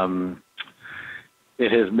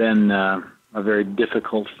 It has been a very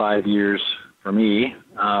difficult 5 years for me.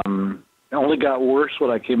 It only got worse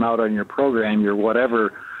when I came out on your program, your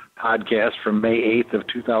whatever podcast from May 8th of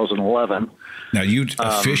 2011. Now, you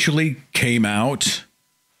officially came out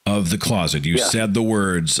of the closet. You said the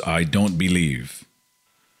words, I don't believe.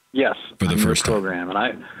 Yes. For the first program. And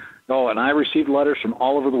I received letters from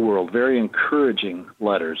all over the world, very encouraging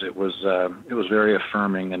letters. It was very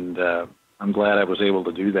affirming, and I'm glad I was able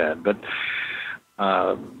to do that. But,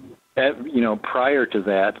 prior to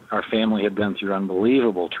that, our family had been through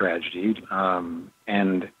unbelievable tragedy,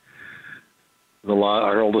 and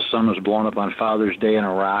our oldest son was blown up on Father's Day in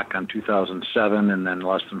Iraq in 2007, and then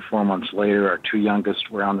less than 4 months later, our two youngest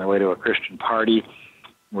were on their way to a Christian party,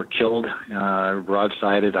 were killed,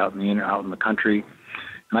 broadsided out in the country.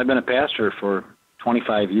 And I've been a pastor for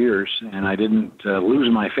 25 years, and I didn't lose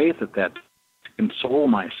my faith at that. To console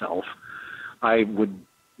myself, I would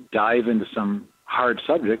dive into some hard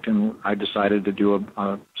subject, and I decided to do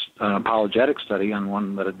an apologetic study on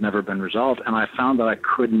one that had never been resolved, and I found that I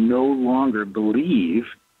could no longer believe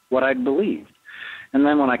what I'd believed. And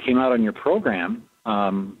then when I came out on your program,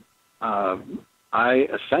 I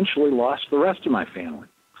essentially lost the rest of my family.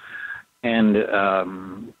 And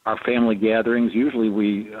our family gatherings, usually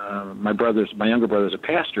my younger brother's a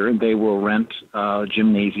pastor, and they will rent a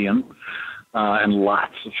gymnasium, and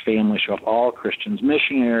lots of families show up, all Christians,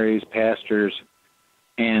 missionaries, pastors.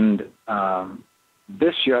 And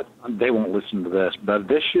this year, they won't listen to this, but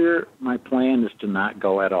this year my plan is to not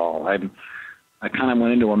go at all. I kind of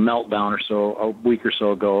went into a meltdown a week or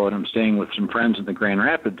so ago, and I'm staying with some friends in the Grand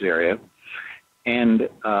Rapids area. And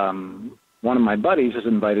one of my buddies has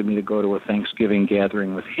invited me to go to a Thanksgiving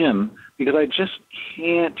gathering with him because I just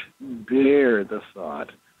can't bear the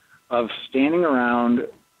thought of standing around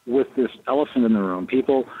with this elephant in the room.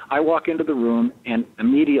 I walk into the room and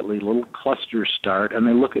immediately little clusters start, and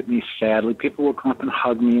they look at me sadly. People will come up and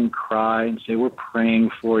hug me and cry and say, "We're praying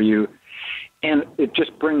for you." And it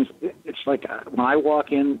just it's like when I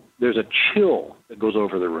walk in, there's a chill that goes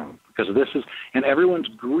over the room because and everyone's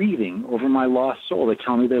grieving over my lost soul. They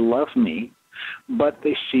tell me they love me, but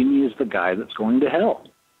they see me as the guy that's going to hell.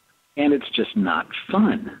 And it's just not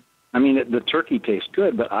fun. I mean, the turkey tastes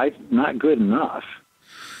good, but I'm not good enough.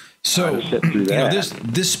 So,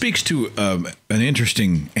 this speaks to an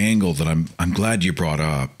interesting angle that I'm glad you brought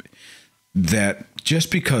up, that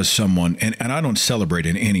just because someone, and I don't celebrate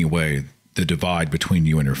in any way the divide between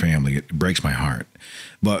you and your family, it breaks my heart,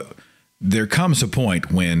 but there comes a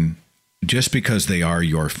point when just because they are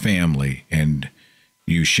your family and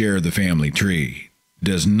you share the family tree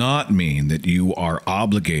does not mean that you are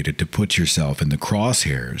obligated to put yourself in the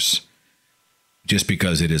crosshairs just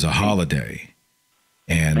because it is a holiday.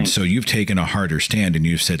 And so you've taken a harder stand and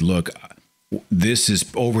you've said, look, this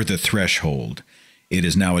is over the threshold. It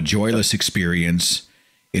is now a joyless experience.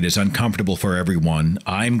 It is uncomfortable for everyone.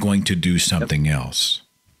 I'm going to do something else.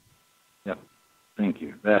 Yep. Thank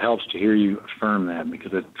you. That helps to hear you affirm that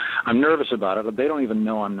because I'm nervous about it, but they don't even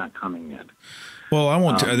know I'm not coming yet. Well, I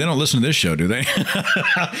won't. They don't listen to this show, do they?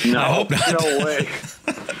 No, I hope not. No way.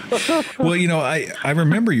 Well, I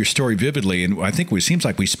remember your story vividly, and I think it seems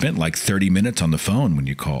like we spent like 30 minutes on the phone when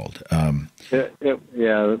you called. Yeah.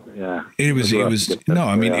 It was no.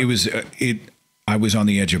 I mean, it was it. I was on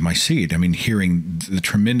the edge of my seat. I mean, hearing the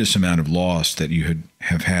tremendous amount of loss that you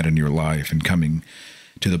have had in your life, and coming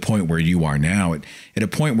to the point where you are now, at a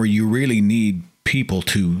point where you really need people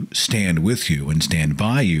to stand with you and stand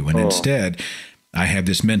by you, and instead, I have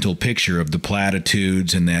this mental picture of the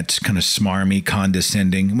platitudes and that kind of smarmy,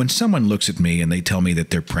 condescending. When someone looks at me and they tell me that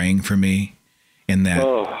they're praying for me in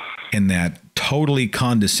that totally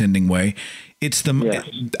condescending way, it's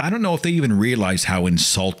I don't know if they even realize how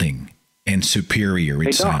insulting and superior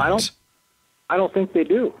it sounds. I don't think they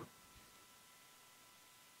do.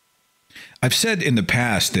 I've said in the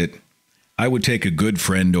past that I would take a good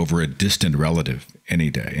friend over a distant relative any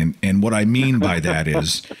day. And what I mean by that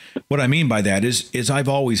is I've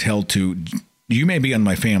always held to, you may be on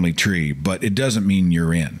my family tree, but it doesn't mean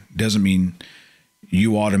you're in. It doesn't mean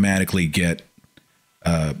you automatically get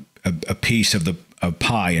a piece of the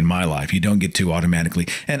pie in my life. You don't get to automatically.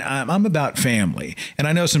 And I'm about family. And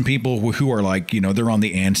I know some people who are like, they're on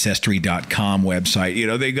the ancestry.com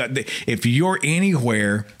website. If you're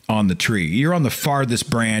anywhere on the tree, you're on the farthest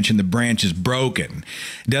branch and the branch is broken.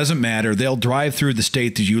 Doesn't matter. They'll drive through the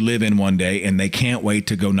state that you live in one day and they can't wait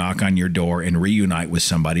to go knock on your door and reunite with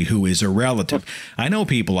somebody who is a relative. I know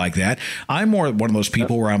people like that. I'm more one of those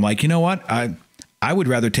people where I'm like, you know what? I would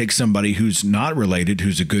rather take somebody who's not related,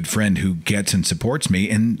 who's a good friend, who gets and supports me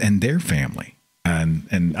and their family. And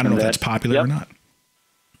I don't know if that's popular or not.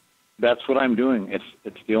 That's what I'm doing.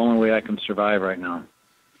 It's the only way I can survive right now.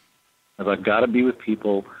 I've got to be with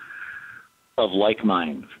people of like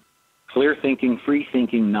mind, clear thinking, free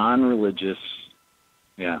thinking, non-religious.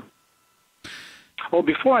 Yeah. Well,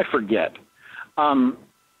 before I forget,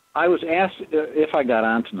 I was asked if I got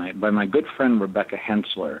on tonight by my good friend Rebecca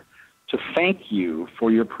Hensler to thank you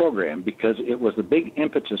for your program because it was a big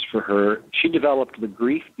impetus for her. She developed the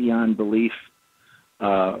Grief Beyond Belief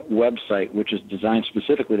website, which is designed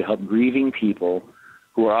specifically to help grieving people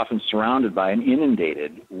who are often surrounded by and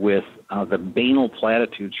inundated with the banal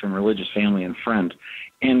platitudes from religious family and friends.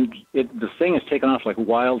 And the thing has taken off like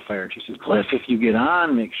wildfire. She says, Cliff, if you get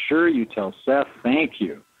on, make sure you tell Seth thank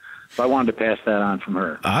you. So I wanted to pass that on from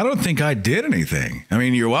her. I don't think I did anything. I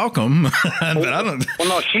mean, you're welcome, but I don't. Well,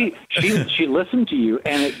 no, she listened to you,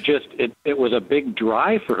 and it was a big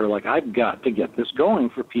drive for her. Like, I've got to get this going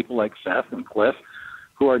for people like Seth and Cliff,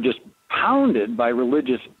 who are just pounded by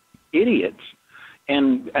religious idiots.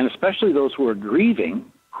 and especially those who are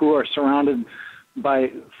grieving, who are surrounded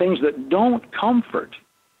by things that don't comfort.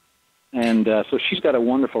 And so she's got a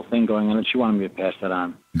wonderful thing going on, and she wanted me to pass that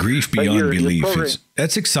on. Grief Beyond Belief.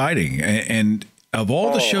 That's exciting. And of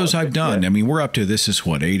all the shows I've done, I mean, we're up to, this is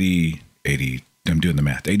what, 80, I'm doing the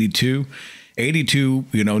math, 82,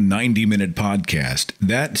 90-minute podcast.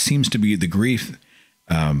 That seems to be the Grief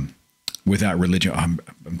Without Religion. I'm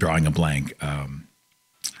drawing a blank.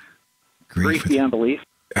 Grief Beyond Belief.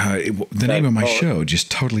 The name of my show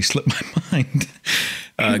just totally slipped my mind.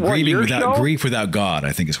 Grief Without God,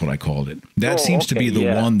 I think is what I called it. That seems to be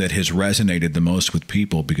the one that has resonated the most with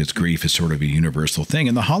people, because grief is sort of a universal thing.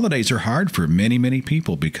 And the holidays are hard for many, many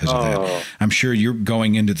people because of that. I'm sure you're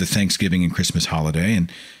going into the Thanksgiving and Christmas holiday,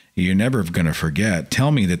 and you're never going to forget.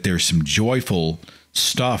 Tell me that there's some joyful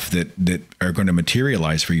stuff that are going to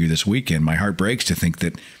materialize for you this weekend. My heart breaks to think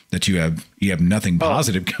that you have nothing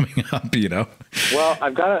positive coming up, Well,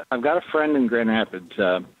 I've got a friend in Grand Rapids.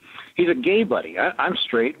 He's a gay buddy. I'm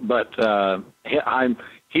straight, but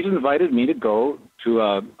he's invited me to go to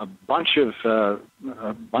a bunch of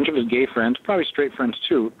his gay friends, probably straight friends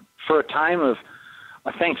too, for a time of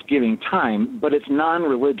a Thanksgiving time, but it's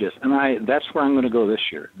non-religious, and that's where I'm going to go this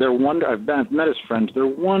year. I've met his friends. They're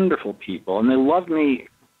wonderful people, and they love me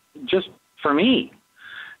just for me.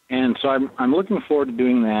 And so I'm looking forward to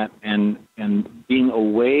doing that and being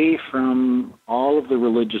away from all of the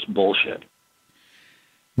religious bullshit.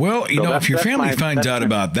 Well, if your family finds out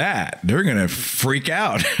about that, they're going to freak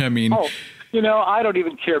out. I mean, I don't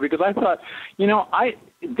even care, because I thought,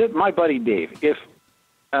 my buddy Dave, if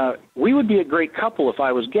we would be a great couple if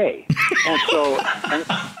I was gay. And so,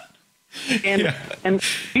 and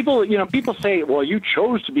people say, well, you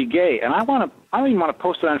chose to be gay. And I don't even want to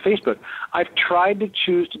post it on Facebook. I've tried to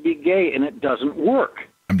choose to be gay, and it doesn't work.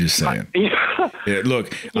 I'm just saying.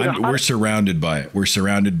 Look, we're surrounded by it. We're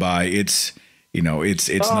surrounded by it's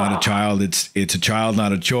not a child. It's a child,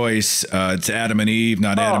 not a choice. It's Adam and Eve,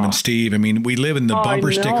 not Adam and Steve. I mean, we live in the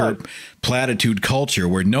bumper sticker platitude culture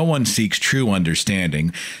where no one seeks true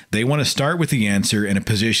understanding. They want to start with the answer in a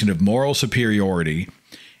position of moral superiority,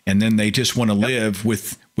 and then they just want to live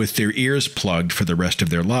with their ears plugged for the rest of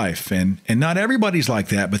their life. And not everybody's like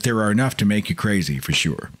that, but there are enough to make you crazy for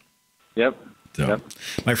sure. Yep. So,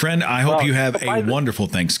 my friend, I hope you have a wonderful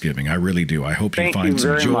Thanksgiving. I really do. I hope you find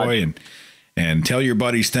some joy and tell your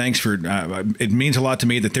buddies thanks for, it means a lot to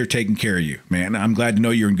me that they're taking care of you, man. I'm glad to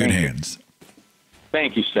know you're in good hands.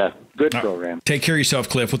 Thank you, Seth. Good program. Take care of yourself,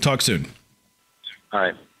 Cliff. We'll talk soon. All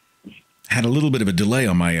right. Had a little bit of a delay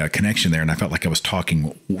on my connection there, and I felt like I was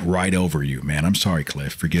talking right over you, man. I'm sorry,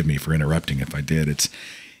 Cliff. Forgive me for interrupting if I did. It's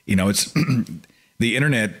the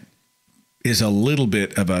internet is a little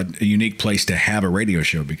bit of a unique place to have a radio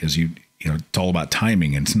show, because it's all about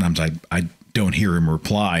timing, and sometimes I don't hear him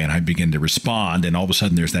reply, and I begin to respond, and all of a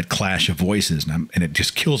sudden there's that clash of voices, and it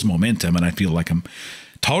just kills momentum, and I feel like I'm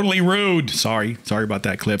totally rude. Sorry about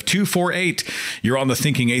that, Cliff. 248, you're on the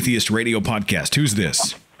Thinking Atheist Radio podcast. Who's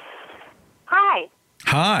this? Hi.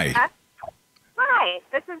 Hi. Hi,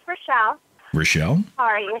 this is Rochelle. Rochelle? How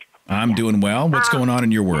are you? I'm doing well. What's going on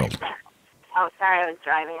in your world? Oh, sorry, I was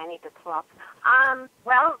driving. I need to pull up.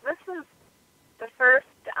 Well, this is the first,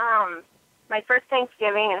 my first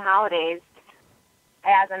Thanksgiving and holidays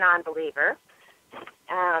as a non-believer.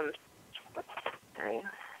 Sorry.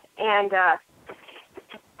 And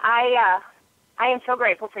I am so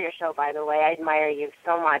grateful for your show, by the way. I admire you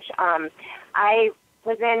so much. I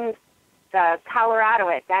was in Colorado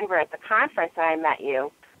at Denver at the conference, and I met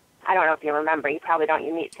you. I don't know if you remember. You probably don't.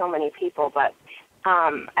 You meet so many people. But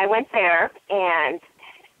I went there and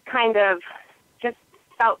kind of just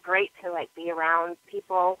felt great to, be around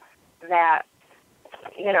people that,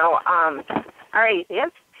 are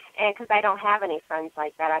atheists. And because I don't have any friends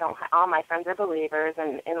like that. All my friends are believers,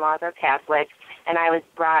 and in-laws are Catholic. And I was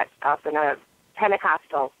brought up in a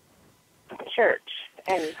Pentecostal church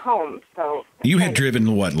and home. So you had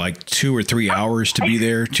driven what, 2 or 3 hours to be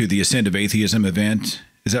there to the Ascent of Atheism event?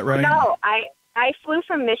 Is that right? No, I flew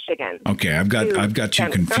from Michigan. Okay, I've got you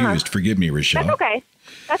confused. Forgive me, Rochelle.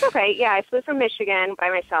 That's okay. Yeah, I flew from Michigan by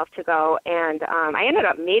myself to go, and I ended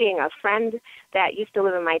up meeting a friend that used to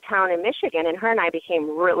live in my town in Michigan, and her and I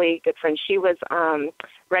became really good friends. She was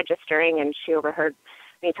registering, and she overheard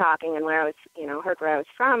me talking and where I was, heard where I was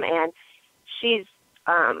from, and we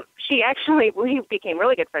became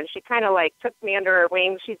really good friends. She kind of took me under her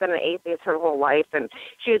wing. She's been an atheist her whole life, and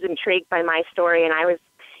she was intrigued by my story, and I was,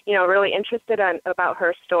 really interested about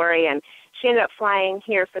her story. And she ended up flying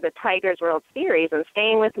here for the Tigers World Series and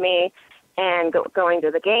staying with me and going to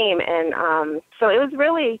the game. And so it was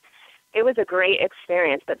a great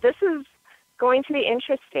experience. But this is going to be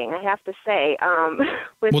interesting, I have to say.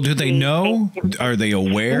 Well, do they know? Are they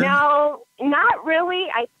aware? No, not really.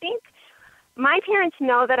 I think my parents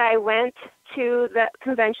know that I went to the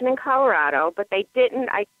convention in Colorado, but I didn't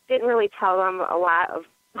really tell them a lot of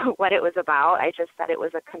what it was about. I just said it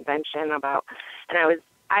was a convention about, and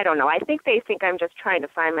I don't know. I think they think I'm just trying to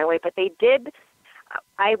find my way, but they did.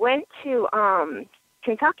 I went to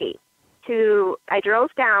Kentucky. I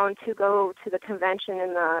drove down to go to the convention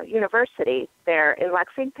in the university there in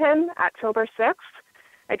Lexington, October 6th.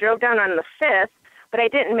 I drove down on the 5th, but I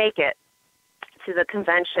didn't make it to the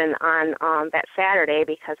convention on that Saturday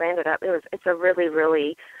because I ended up, it's a really,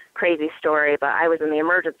 really crazy story, but I was in the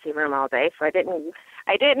emergency room all day, so I didn't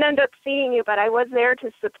end up seeing you, but I was there to,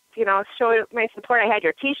 show my support. I had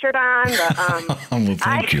your T-shirt on. But, well,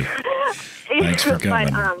 thank you. Thanks for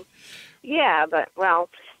coming. But,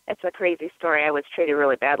 it's a crazy story. I was treated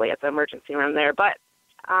really badly at the emergency room there. But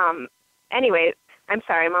anyway, I'm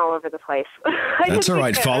sorry. I'm all over the place. That's all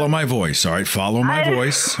right. Follow my voice. All right. Follow my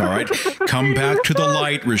voice. All right. Come back to the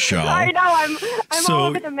light, Rochelle. I know. I'm all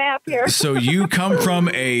over the map here. So you come from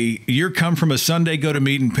a Sunday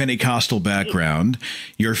go-to-meeting Pentecostal background.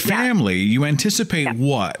 Your family, you anticipate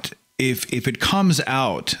what? If it comes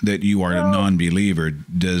out that you are a non-believer,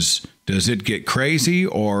 does it get crazy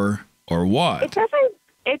or what?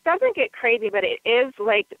 It doesn't get crazy, but it is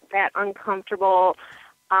like that uncomfortable.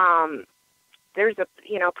 There's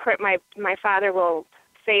my father will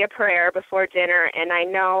say a prayer before dinner, and I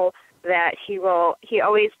know that he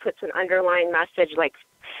always puts an underlying message like,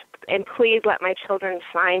 and please let my children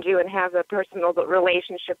find you and have a personal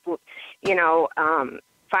relationship,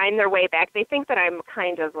 find their way back. They think that I'm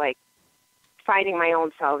kind of like finding my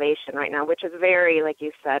own salvation right now, which is very, like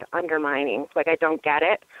you said, undermining. Like I don't get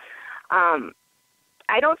it.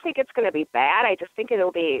 I don't think it's going to be bad. I just think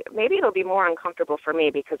it'll be more uncomfortable for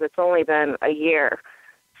me because it's only been a year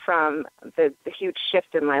from the huge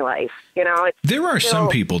shift in my life. There are some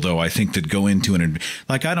people, though, I think that go into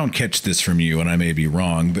like I don't catch this from you, and I may be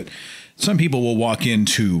wrong, but some people will walk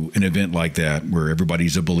into an event like that where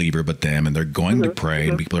everybody's a believer but them, and they're going to pray,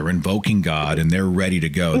 and people are invoking God, and they're ready to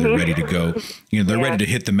go. They're ready to go. They're ready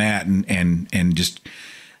to hit the mat and just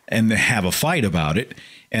have a fight about it.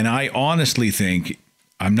 And I honestly think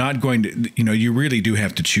I'm not going to, you really do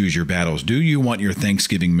have to choose your battles. Do you want your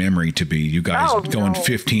Thanksgiving memory to be you guys going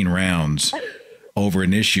 15 rounds over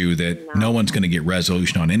an issue that no one's going to get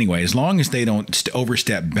resolution on anyway, as long as they don't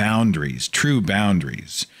overstep boundaries, true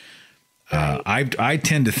boundaries? I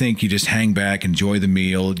tend to think you just hang back, enjoy the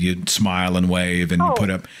meal, you smile and wave, and you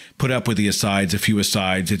put up with the asides, a few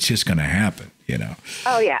asides. It's just going to happen,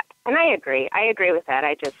 Oh, yeah. And I agree. I agree with that.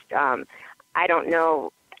 I just, I don't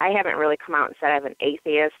know. I haven't really come out and said I'm an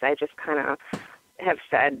atheist. I just kind of have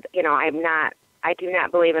said, I do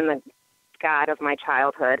not believe in the God of my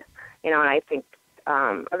childhood, and I think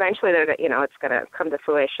eventually, it's going to come to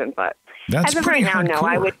fruition. But that's as of right now, hardcore. no,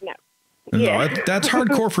 I would not. No, that's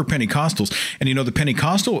hardcore for Pentecostals. And the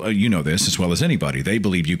Pentecostal, you know this as well as anybody, they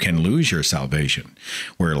believe you can lose your salvation.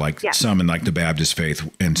 Where some in like the Baptist faith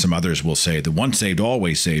and some others will say the once saved,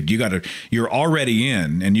 always saved. You're already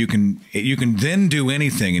in, and you can then do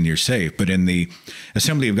anything and you're safe. But in the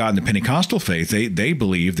Assembly of God and the Pentecostal faith, they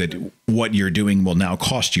believe that what you're doing will now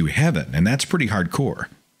cost you heaven. And that's pretty hardcore.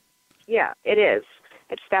 Yeah, it is.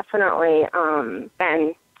 It's definitely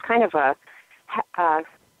been kind of a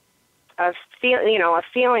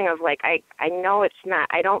feeling of like, I know it's not,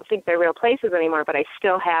 I don't think they're real places anymore, but I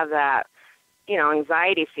still have that,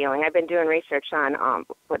 anxiety feeling. I've been doing research on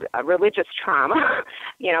religious trauma,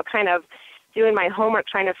 kind of doing my homework,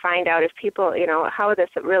 trying to find out if people, how this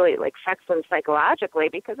really like affects them psychologically,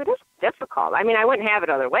 because it is difficult. I mean, I wouldn't have it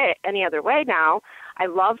any other way now. I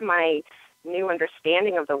love my new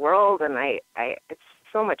understanding of the world, and it's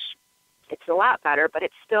so much, it's a lot better, but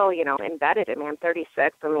it's still, embedded in me. I'm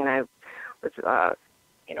 36. I mean, I was,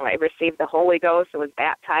 I received the Holy Ghost. I was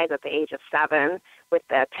baptized at the age of 7 with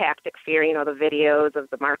the tactic fear, the videos of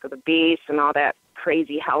the mark of the beast and all that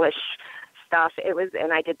crazy hellish stuff. It was,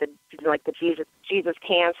 and I did the Jesus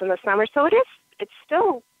camps in the summer. So it's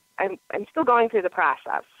still, I'm still going through the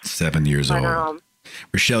process. 7 years old.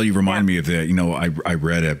 Rochelle, you remind me of that. I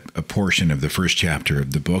read a portion of the first chapter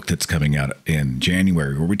of the book that's coming out in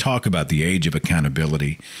January where we talk about the age of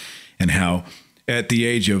accountability and how at the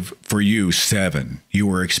age of, for you, 7, you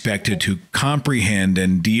were expected to comprehend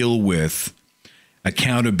and deal with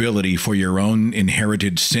accountability for your own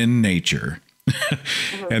inherited sin nature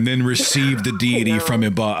and then receive the deity from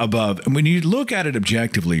above. And when you look at it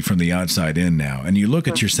objectively from the outside in now, and you look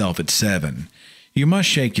at yourself at 7, you must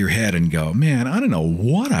shake your head and go, man, I don't know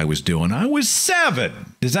what I was doing. I was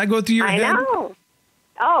 7. Does that go through your head? I know.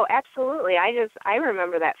 Oh, absolutely. I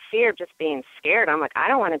remember that fear of just being scared. I'm like, I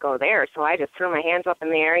don't want to go there. So I just threw my hands up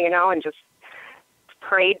in the air, and just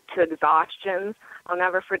prayed to exhaustion. I'll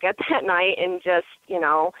never forget that night, and just,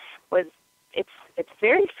 it's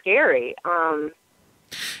very scary.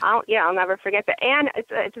 I'll never forget that. And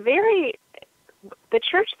it's very, the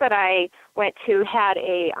church that I went to had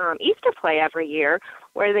a Easter play every year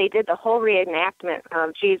where they did the whole reenactment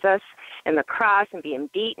of Jesus and the cross and being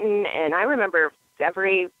beaten. And I remember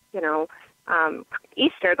every,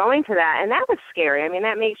 Easter going to that, and that was scary. I mean,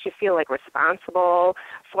 that makes you feel like responsible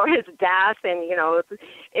for his death, and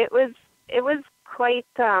it was quite.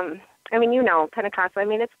 Pentecostal. I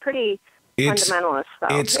mean, it's pretty fundamentalist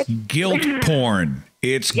stuff. It's guilt porn.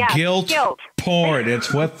 It's guilt porn.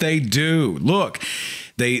 It's what they do. Look,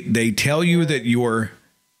 they tell you that you're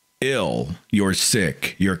ill, you're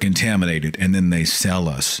sick, you're contaminated, and then they sell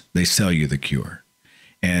you the cure.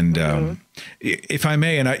 And if I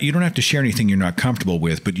may, and you don't have to share anything you're not comfortable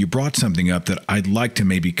with, but you brought something up that I'd like to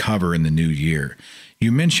maybe cover in the new year.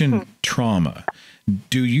 You mentioned trauma.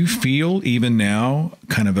 Do you feel even now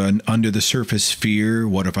kind of an under the surface fear?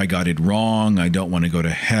 What if I got it wrong? I don't want to go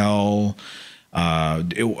to hell.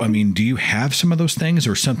 Do you have some of those things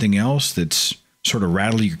or something else that's sort of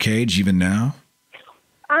rattling your cage even now?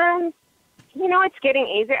 It's getting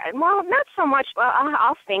easier. Well, not so much. Well,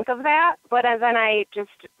 I'll think of that, but then I just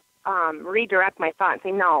redirect my thought and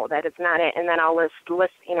say, no, that is not it. And then I'll list.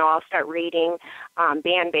 I'll start reading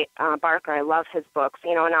Dan Barker. I love his books,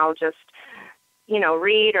 and I'll just,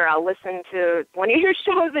 read, or I'll listen to one of your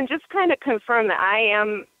shows and just kind of confirm that I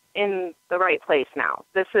am in the right place now.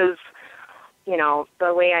 This is,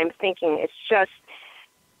 the way I'm thinking. It's just,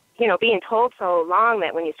 being told so long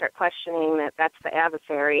that when you start questioning that's the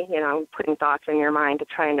adversary, putting thoughts in your mind to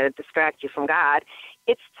trying to distract you from God,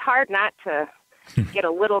 it's hard not to get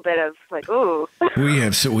a little bit of like, ooh.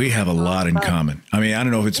 We have a lot in common. I mean, I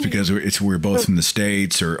don't know if it's because we're both from the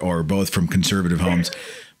States or both from conservative homes,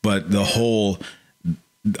 but the whole,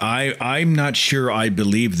 I'm not sure I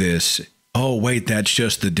believe this. Oh, wait, that's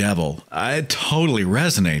just the devil. It totally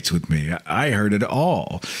resonates with me. I heard it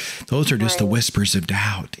all. Those are just the whispers of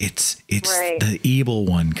doubt. It's the evil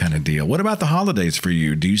one kind of deal. What about the holidays for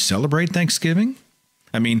you? Do you celebrate Thanksgiving?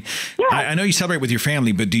 I mean, I know you celebrate with your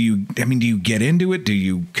family, but do you get into it? Do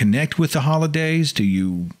you connect with the holidays?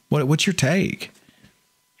 What's your take?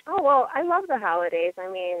 Oh, well, I love the holidays. I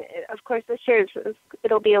mean, of course, this year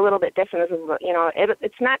it'll be a little bit different.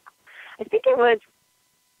 It's not, I think it was,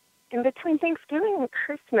 in between Thanksgiving and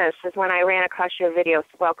Christmas is when I ran across your video,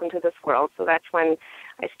 Welcome to This World. So that's when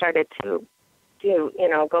I started to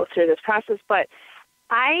go through this process. But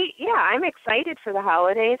I'm excited for the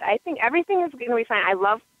holidays. I think everything is going to be fine. I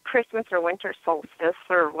love Christmas or winter solstice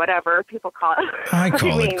or whatever people call it. I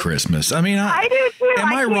call it Christmas. I mean, I do too.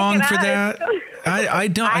 Am I wrong for that? I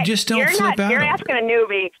don't. I just don't flip out. You're asking a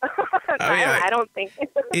newbie. I don't think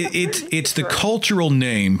it's the cultural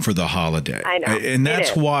name for the holiday. I know, and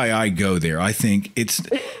that's why I go there. I think it's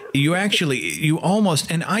you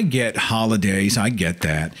almost, and I get holidays. I get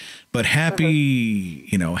that. But happy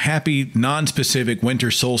non-specific winter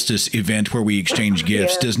solstice event where we exchange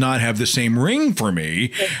gifts does not have the same ring for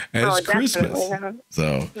me as Christmas.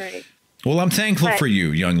 So, well, I'm thankful for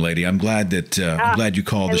you, young lady. I'm glad that I'm glad you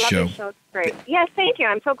called the show. Great. Yes, thank you.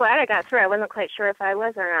 I'm so glad I got through. I wasn't quite sure if I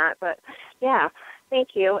was or not, but yeah,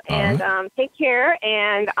 thank you. And take care.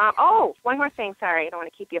 And one more thing. Sorry, I don't want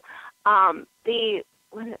to keep you. I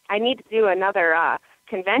need to do another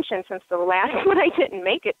convention since the last one I didn't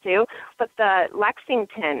make it to, but the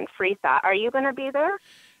Lexington Free Thought. Are you going to be there?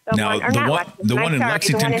 The one in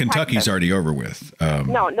Lexington, Kentucky is already over with.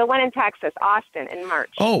 No, the one in Texas, Austin, in March.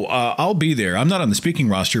 I'll be there. I'm not on the speaking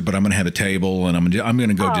roster, but I'm going to have a table, and I'm going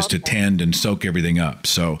to go attend and soak everything up.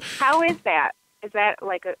 So, how is that? Is that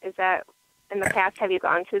in the past? Have you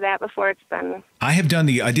gone to that before? It's been. I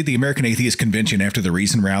did the American Atheist Convention after the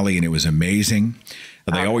Reason Rally, and it was amazing.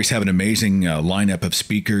 They always have an amazing lineup of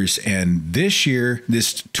speakers, and this year,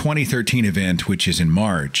 this 2013 event, which is in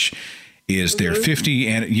March, is their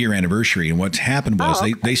 50-year anniversary. And what's happened was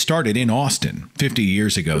they started in Austin 50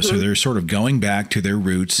 years ago. So they're sort of going back to their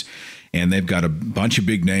roots And they've got a bunch of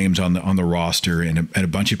big names on the roster and a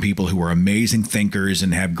bunch of people who are amazing thinkers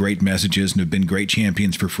and have great messages and have been great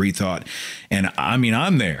champions for free thought. And I mean,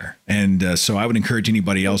 I'm there. And so I would encourage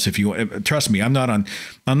anybody else, if you trust me, I'm not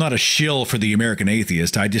a shill for the American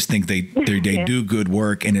Atheist. I just think they do good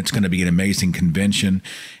work, and it's going to be an amazing convention.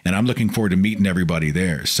 And I'm looking forward to meeting everybody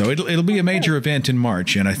there. So it'll be a major event in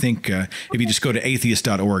March. And I think if you just go to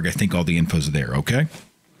atheist.org, I think all the info's there. Okay.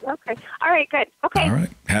 Okay. All right. Good. Okay. All right.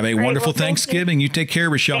 Have a wonderful Thanksgiving. You take care,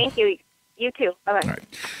 Rochelle. Thank you. You too. Bye-bye. All right.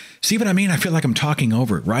 See what I mean? I feel like I'm talking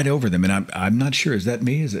right over them, and I'm not sure. Is that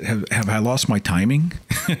me? Have I lost my timing?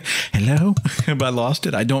 Hello? Have I lost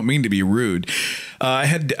it? I don't mean to be rude. I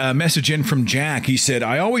had a message in from Jack. He said,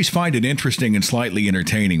 I always find it interesting and slightly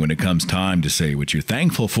entertaining when it comes time to say what you're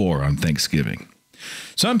thankful for on Thanksgiving.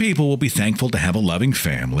 Some people will be thankful to have a loving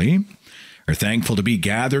family, are thankful to be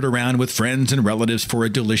gathered around with friends and relatives for a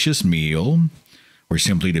delicious meal, or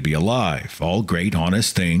simply to be alive. All great,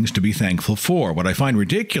 honest things to be thankful for. What I find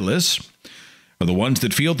ridiculous are the ones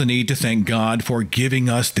that feel the need to thank God for giving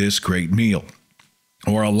us this great meal,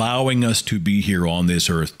 or allowing us to be here on this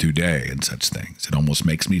earth today, and such things. It almost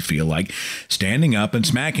makes me feel like standing up and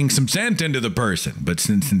smacking some sense into the person. But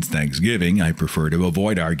since Thanksgiving, I prefer to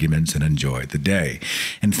avoid arguments and enjoy the day.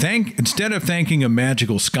 And instead of thanking a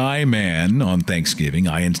magical sky man on Thanksgiving,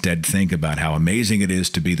 I instead think about how amazing it is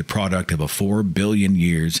to be the product of 4 billion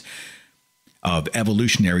years of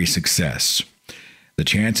evolutionary success. The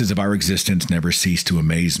chances of our existence never cease to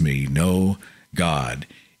amaze me. No God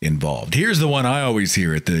involved. Here's the one I always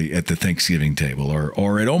hear at the Thanksgiving table,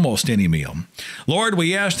 or at almost any meal. Lord,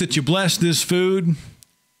 we ask that you bless this food,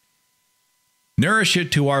 nourish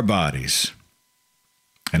it to our bodies,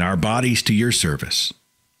 and our bodies to your service.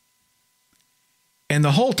 And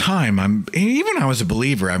the whole time, even when I was a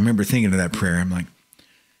believer, I remember thinking of that prayer. I'm like,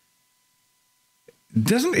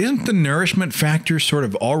 isn't the nourishment factor sort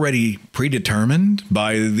of already predetermined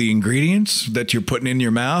by the ingredients that you're putting in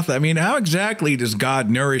your mouth? I mean, how exactly does God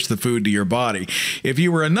nourish the food to your body? If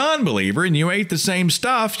you were a non-believer and you ate the same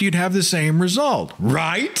stuff, you'd have the same result,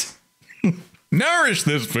 right? Nourish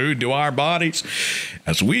this food to our bodies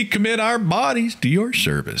as we commit our bodies to your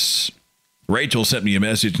service. Rachel sent me a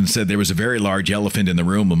message and said there was a very large elephant in the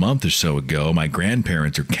room a month or so ago. My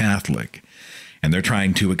grandparents are Catholic, and they're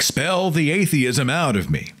trying to expel the atheism out of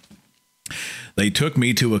me. They took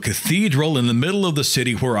me to a cathedral in the middle of the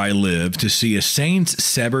city where I live to see a saint's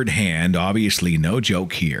severed hand. Obviously, no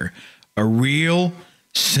joke here. A real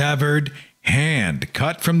severed hand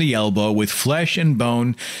cut from the elbow with flesh and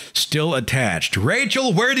bone still attached.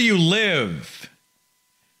 Rachel, where do you live?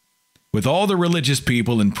 With all the religious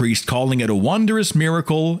people and priests calling it a wondrous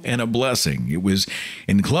miracle and a blessing. It was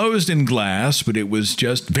enclosed in glass, but it was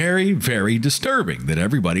just very, very disturbing that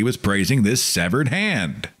everybody was praising this severed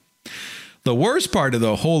hand. The worst part of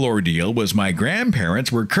the whole ordeal was my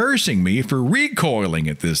grandparents were cursing me for recoiling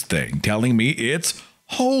at this thing, telling me it's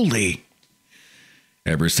holy.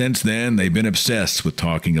 Ever since then, they've been obsessed with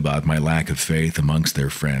talking about my lack of faith amongst their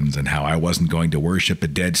friends and how I wasn't going to worship a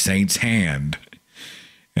dead saint's hand.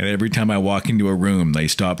 And every time I walk into a room, they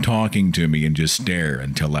stop talking to me and just stare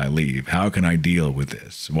until I leave. How can I deal with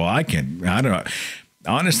this? Well, I don't know.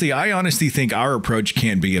 Honestly, I honestly think our approach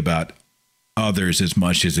can't be about others as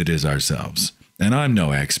much as it is ourselves. And I'm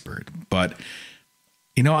no expert, but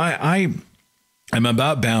you know, I'm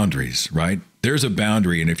about boundaries, right? There's a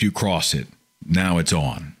boundary, and if you cross it, now it's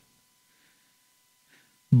on.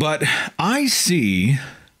 But I see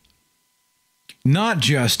not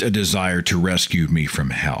just a desire to rescue me from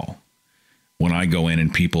hell when I go in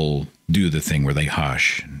and people do the thing where they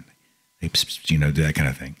hush and they, do that kind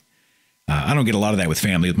of thing. I don't get a lot of that with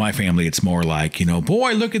family. With my family, it's more like,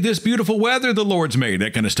 boy, look at this beautiful weather the Lord's made.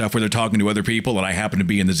 That kind of stuff where they're talking to other people and I happen to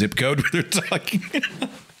be in the zip code where they're talking.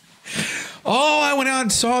 Oh, I went out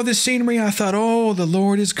and saw this scenery. I thought, oh, the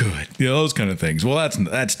Lord is good. Those kind of things. Well,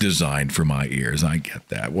 that's designed for my ears. I get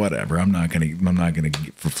that. Whatever. I'm not gonna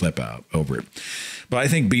flip out over it. But I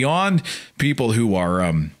think beyond people who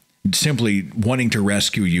are simply wanting to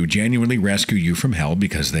rescue you, genuinely rescue you from hell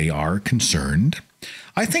because they are concerned,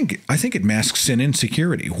 I think it masks an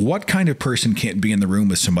insecurity. What kind of person can't be in the room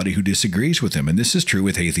with somebody who disagrees with them? And this is true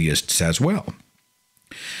with atheists as well.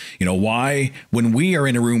 Why, when we are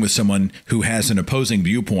in a room with someone who has an opposing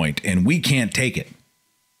viewpoint and we can't take it,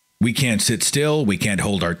 we can't sit still, we can't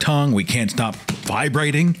hold our tongue, we can't stop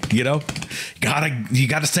vibrating, you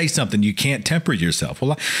gotta say something. You can't temper yourself.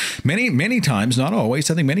 Well, many times, not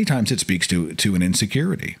always, I think many times it speaks to an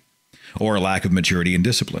insecurity or a lack of maturity and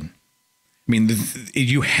discipline. mean,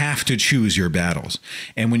 you have to choose your battles.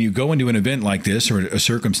 And when you go into an event like this or a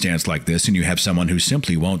circumstance like this and you have someone who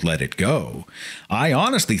simply won't let it go, I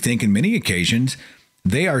honestly think in many occasions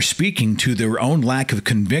they are speaking to their own lack of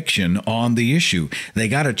conviction on the issue. They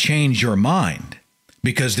got to change your mind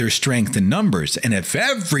because there's strength in numbers. And if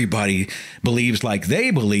everybody believes like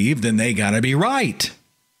they believe, then they got to be right.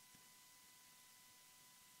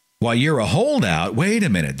 While you're a holdout, wait a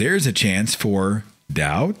minute, there's a chance for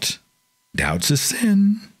doubt. Doubt's a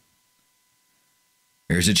sin.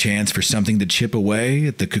 There's a chance for something to chip away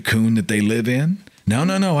at the cocoon that they live in. No.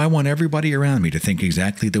 I want everybody around me to think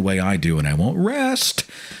exactly the way I do, and I won't rest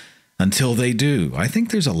until they do. I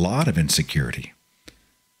think there's a lot of insecurity.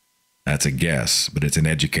 That's a guess, but it's an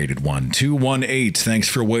educated one. 218, thanks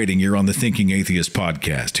for waiting. You're on the Thinking Atheist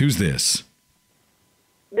podcast. Who's this?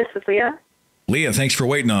 This is Leah. Leah, thanks for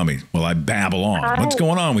waiting on me while I babble on. Hi. What's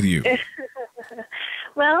going on with you?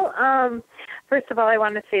 Well, first of all, I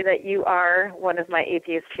want to say that you are one of my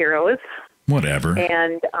atheist heroes. Whatever.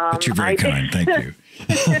 And but you're very kind. Thank you.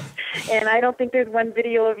 And I don't think there's one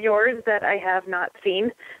video of yours that I have not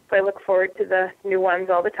seen. So I look forward to the new ones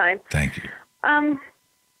all the time. Thank you.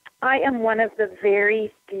 I am one of the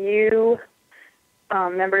very few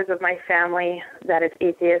members of my family that is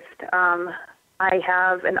atheist. I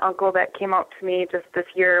have an uncle that came out to me just this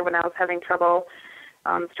year when I was having trouble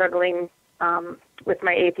struggling with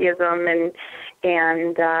my atheism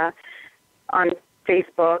and on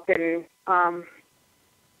Facebook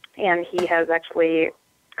and he has actually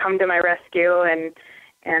come to my rescue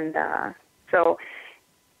and so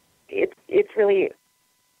it's really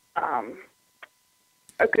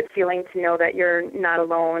a good feeling to know that you're not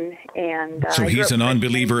alone. And so he's an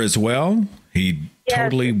unbeliever as well. He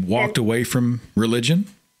totally walked away from religion.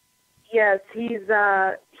 Yes, he's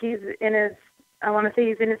in his. I want to say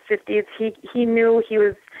he's in his 50s. He knew he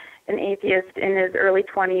was an atheist in his early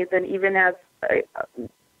 20s, and even as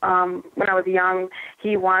when I was young,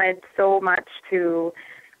 he wanted so much to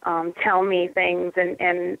tell me things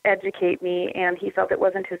and educate me, and he felt it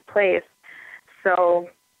wasn't his place. So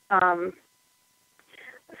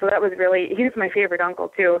that was really, he was my favorite uncle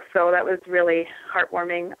too, so that was really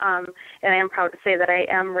heartwarming. And I am proud to say that I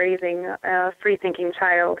am raising a free-thinking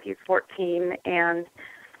child. He's 14, and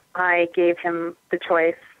I gave him the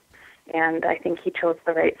choice, and I think he chose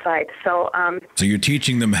the right side. So you're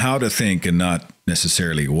teaching them how to think and not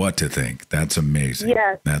necessarily what to think. That's amazing.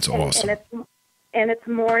 Yes. That's awesome. And it's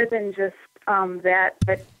more than just that,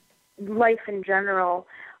 but life in general.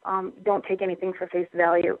 Don't take anything for face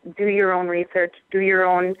value. Do your own research. Do your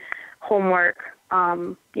own homework.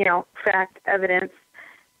 Fact, evidence,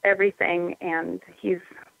 everything. And he's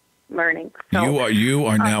learning. So, you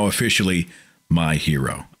are now officially my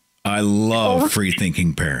hero. I love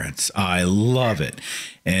free-thinking parents. I love it.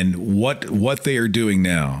 And what they are doing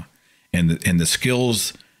now, and the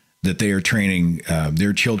skills that they are training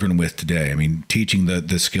their children with today. I mean, teaching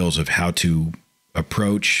the skills of how to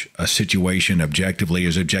approach a situation objectively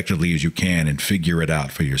as you can and figure it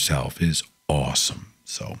out for yourself is awesome.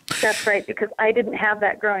 So that's right, because I didn't have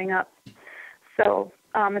that growing up. So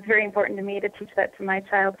it's very important to me to teach that to my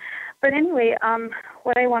child. But anyway,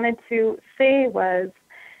 what I wanted to say was,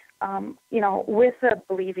 with a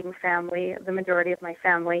believing family, the majority of my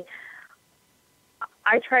family,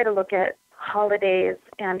 I try to look at holidays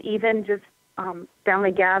and even just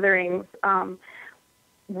family gatherings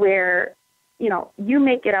where you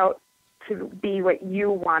make it out to be what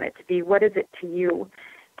you want it to be. What is it to you?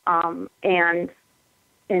 And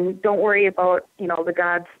don't worry about, the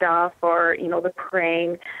God stuff or, the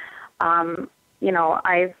praying. I've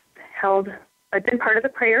been part of the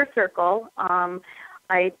prayer circle.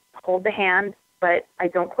 I hold the hand, but I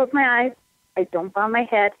don't close my eyes. I don't bow my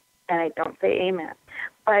head, and I don't say amen.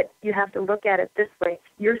 But you have to look at it this way.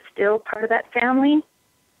 You're still part of that family,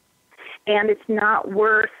 and it's not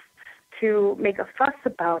worth to make a fuss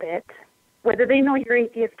about it, whether they know you're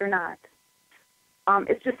atheist or not.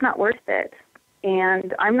 It's just not worth it.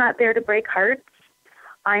 And I'm not there to break hearts.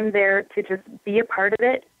 I'm there to just be a part of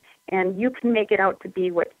it, and you can make it out to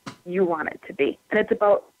be what you want it to be. And it's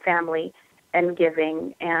about family and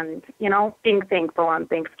giving and, being thankful on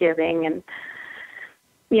Thanksgiving. And,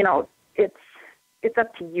 it's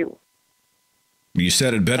up to you. You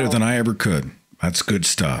said it better than I ever could. That's good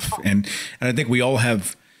stuff. And I think we all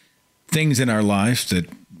have things in our lives that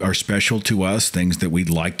are special to us, things that we'd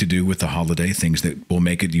like to do with the holiday, things that will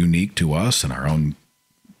make it unique to us and our own,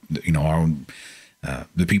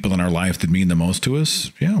 the people in our life that mean the most to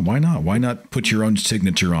us. Yeah, why not? Why not put your own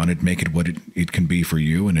signature on it, make it what it can be for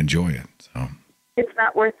you and enjoy it? So it's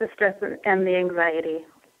not worth the stress and the anxiety.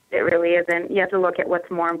 It really isn't. You have to look at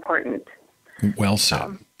what's more important. Well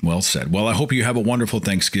said. Well said. Well, I hope you have a wonderful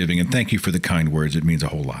Thanksgiving, and thank you for the kind words. It means a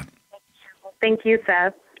whole lot. Thank you,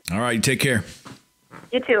 Seth. All right, take care.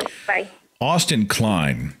 You too. Bye. Austin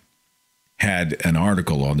Klein had an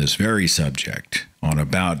article on this very subject on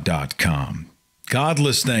about.com.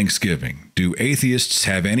 Godless Thanksgiving. Do atheists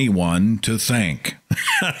have anyone to thank?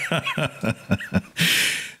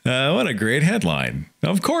 What a great headline.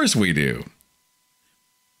 Of course we do.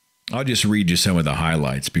 I'll just read you some of the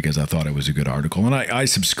highlights because I thought it was a good article. And I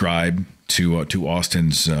subscribe to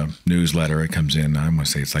Austin's newsletter. It comes in, I want to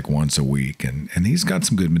say it's like once a week. And he's got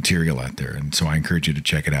some good material out there. And so I encourage you to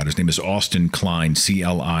check it out. His name is Austin Klein,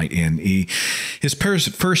 C-L-I-N-E. His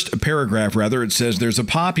first paragraph, it says, there's a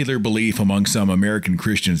popular belief among some American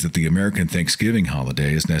Christians that the American Thanksgiving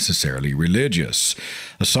holiday is necessarily religious.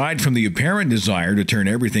 Aside from the apparent desire to turn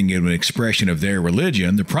everything into an expression of their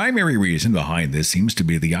religion, the primary reason behind this seems to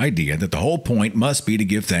be the idea that the whole point must be to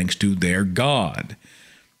give thanks to their God.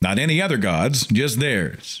 Not any other gods, just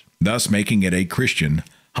theirs, thus making it a Christian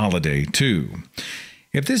holiday too.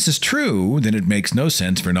 If this is true, then it makes no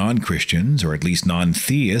sense for non-Christians, or at least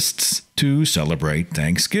non-theists, to celebrate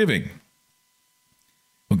Thanksgiving.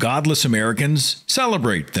 Well, godless Americans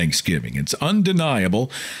celebrate Thanksgiving. It's undeniable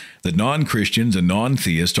that non-Christians and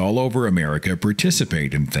non-theists all over America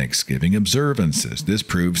participate in Thanksgiving observances. This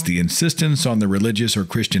proves the insistence on the religious or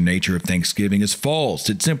Christian nature of Thanksgiving is false.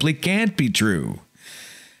 It simply can't be true.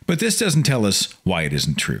 But this doesn't tell us why it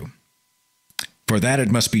isn't true. For that, it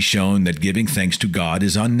must be shown that giving thanks to God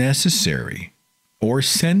is unnecessary or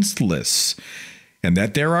senseless, and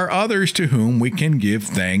that there are others to whom we can give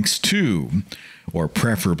thanks to, or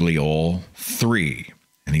preferably all three.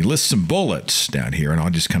 And he lists some bullets down here, and I'll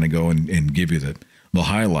just kind of go and give you the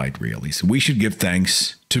highlight reel. He said, we should give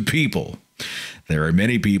thanks to people. There are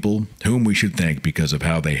many people whom we should thank because of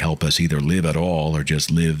how they help us either live at all or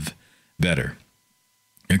just live better.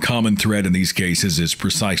 A common thread in these cases is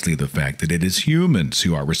precisely the fact that it is humans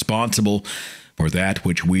who are responsible for that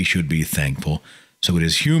which we should be thankful. So it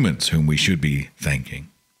is humans whom we should be thanking.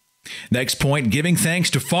 Next point, giving thanks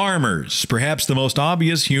to farmers. Perhaps the most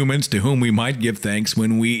obvious humans to whom we might give thanks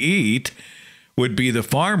when we eat would be the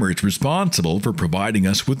farmers responsible for providing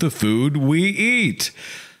us with the food we eat.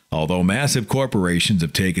 Although massive corporations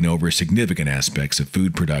have taken over significant aspects of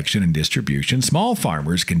food production and distribution, small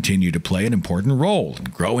farmers continue to play an important role in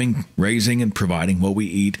growing, raising, and providing what we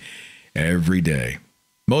eat every day.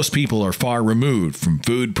 Most people are far removed from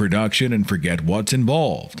food production and forget what's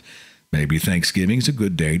involved. Maybe Thanksgiving's a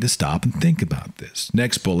good day to stop and think about this.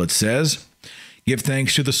 Next bullet says, give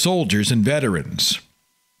thanks to the soldiers and veterans.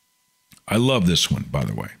 I love this one, by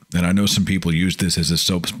the way. And I know some people use this as a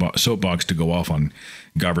soapbox to go off on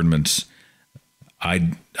governments.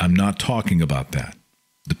 I'm not talking about that.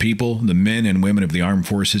 The people, the men and women of the armed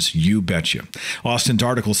forces, you betcha. Austin's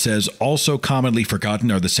article says, also commonly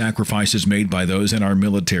forgotten are the sacrifices made by those in our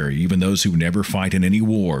military. Even those who never fight in any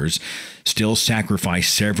wars still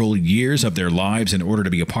sacrifice several years of their lives in order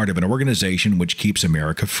to be a part of an organization which keeps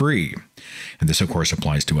America free. And this, of course,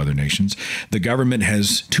 applies to other nations. The government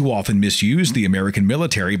has too often misused the American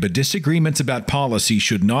military, but disagreements about policy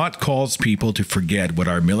should not cause people to forget what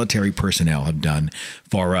our military personnel have done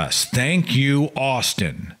for us. Thank you,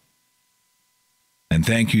 Austin. And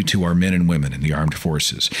thank you to our men and women in the armed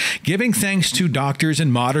forces. Giving thanks to doctors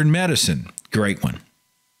in modern medicine. Great one.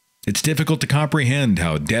 It's difficult to comprehend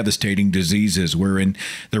how devastating diseases were in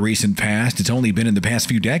the recent past. It's only been in the past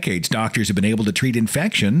few decades doctors have been able to treat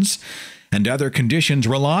infections and other conditions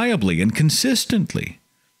reliably and consistently.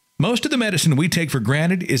 Most of the medicine we take for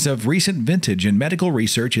granted is of recent vintage, and medical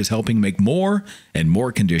research is helping make more and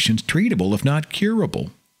more conditions treatable, if not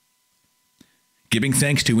curable. Giving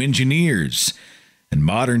thanks to engineers and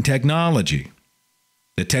modern technology.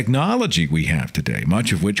 The technology we have today,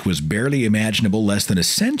 much of which was barely imaginable less than a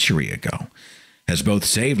century ago, has both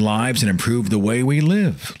saved lives and improved the way we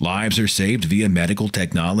live. Lives are saved via medical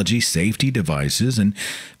technology, safety devices, and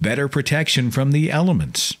better protection from the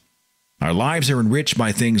elements. Our lives are enriched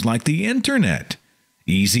by things like the internet,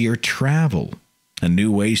 easier travel, and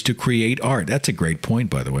new ways to create art. That's a great point,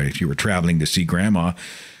 by the way. If you were traveling to see Grandma,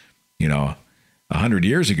 100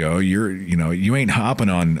 years ago, you ain't hopping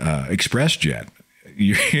on ExpressJet.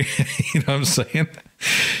 You know what I'm saying?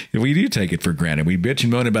 We do take it for granted. We bitch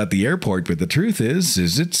and moan about the airport, but the truth is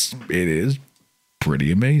it is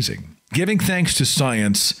pretty amazing. Giving thanks to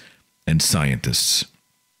science and scientists.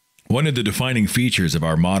 One of the defining features of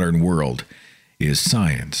our modern world is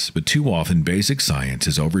science, but too often basic science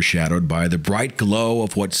is overshadowed by the bright glow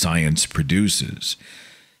of what science produces.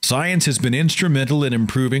 Science has been instrumental in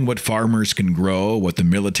improving what farmers can grow, what the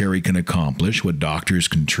military can accomplish, what doctors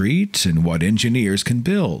can treat, and what engineers can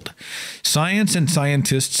build. Science and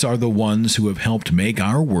scientists are the ones who have helped make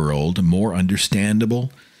our world more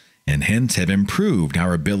understandable and hence have improved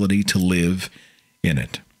our ability to live in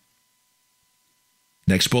it.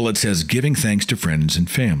 Next bullet says, giving thanks to friends and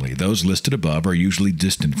family. Those listed above are usually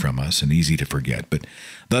distant from us and easy to forget, but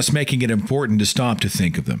thus making it important to stop to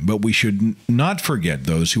think of them. But we should not forget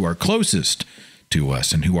those who are closest to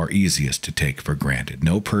us and who are easiest to take for granted.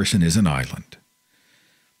 No person is an island.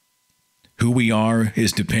 Who we are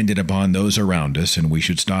is dependent upon those around us, and we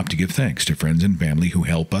should stop to give thanks to friends and family who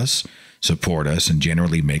help us, support us, and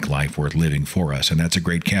generally make life worth living for us. And that's a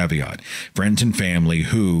great caveat. Friends and family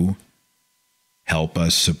who help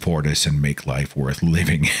us, support us, and make life worth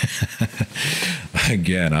living.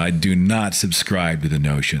 Again, I do not subscribe to the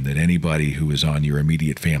notion that anybody who is on your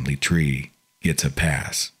immediate family tree gets a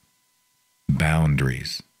pass.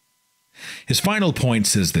 Boundaries. His final point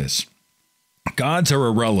says this: gods are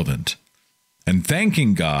irrelevant, and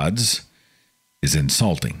thanking gods is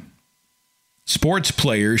insulting. Sports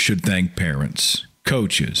players should thank parents,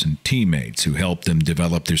 coaches, and teammates who helped them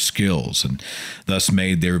develop their skills and thus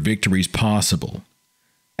made their victories possible.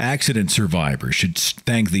 Accident survivors should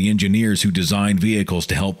thank the engineers who designed vehicles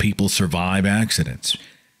to help people survive accidents.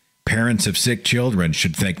 Parents of sick children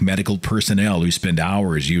should thank medical personnel who spend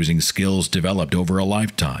hours using skills developed over a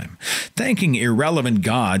lifetime. Thanking irrelevant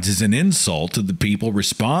gods is an insult to the people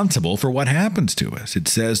responsible for what happens to us. It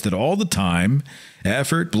says that all the time,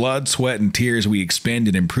 effort, blood, sweat, and tears we expend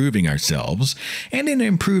in improving ourselves and in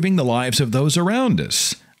improving the lives of those around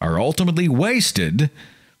us are ultimately wasted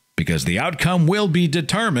because the outcome will be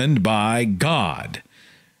determined by God,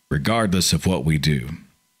 regardless of what we do.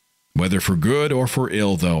 Whether for good or for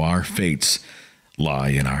ill, though, our fates lie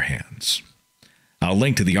in our hands. I'll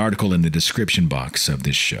link to the article in the description box of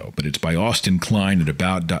this show, but it's by Austin Klein at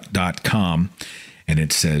about.com, and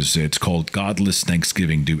it says it's called Godless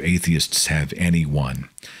Thanksgiving. Do Atheists Have Anyone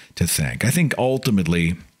to Thank? I think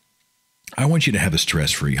ultimately, I want you to have a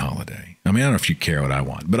stress-free holiday. I mean, I don't know if you care what I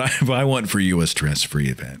want, but I want for you a stress-free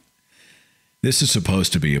event. This is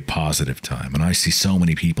supposed to be a positive time, and I see so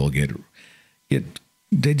many people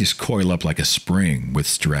they just coil up like a spring with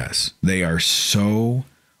stress. They are so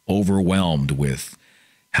overwhelmed with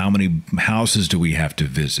how many houses do we have to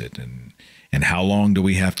visit and how long do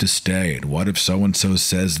we have to stay and what if so-and-so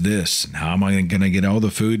says this and how am I going to get all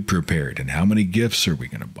the food prepared and how many gifts are we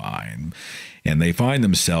going to buy? And they find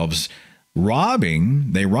themselves rob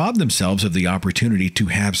themselves of the opportunity to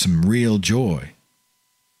have some real joy.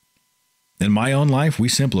 In my own life, we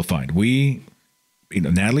simplified.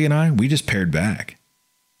 Natalie and I, we just pared back.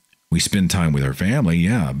 We spend time with our family,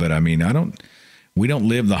 yeah, but I mean, we don't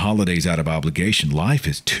live the holidays out of obligation. Life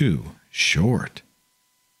is too short.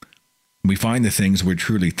 We find the things we're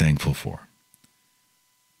truly thankful for.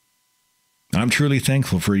 I'm truly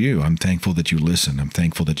thankful for you. I'm thankful that you listen. I'm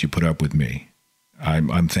thankful that you put up with me.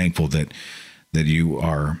 I'm thankful that you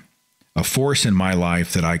are a force in my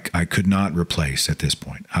life that I could not replace at this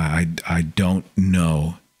point. I don't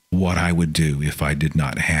know what I would do if I did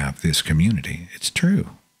not have this community. It's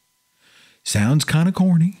true. Sounds kind of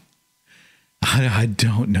corny. I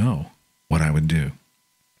don't know what I would do.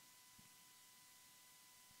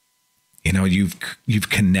 You know, you've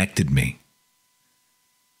connected me.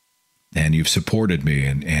 And you've supported me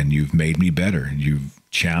and you've made me better. You've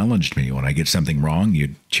challenged me. When I get something wrong,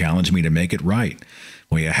 you challenge me to make it right.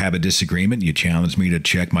 When you have a disagreement, you challenge me to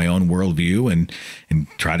check my own worldview and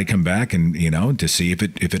try to come back and, to see if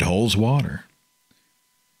it holds water.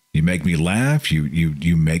 You make me laugh.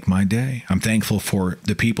 You make my day. I'm thankful for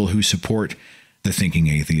the people who support the Thinking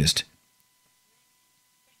Atheist.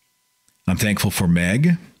 I'm thankful for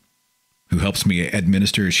Meg, who helps me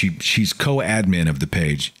administer. She's co-admin of the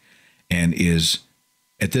page and is,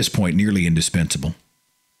 at this point, nearly indispensable.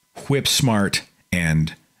 Whip smart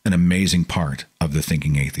and an amazing part of the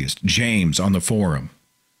Thinking Atheist. James on the forum.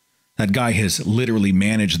 That guy has literally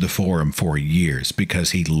managed the forum for years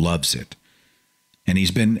because he loves it. And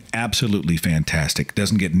he's been absolutely fantastic.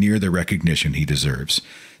 Doesn't get near the recognition he deserves.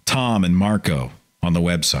 Tom and Marco on the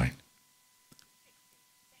website.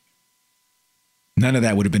 None of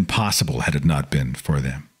that would have been possible had it not been for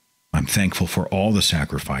them. I'm thankful for all the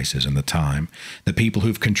sacrifices and the time, the people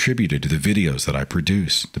who've contributed to the videos that I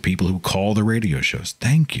produce, the people who call the radio shows.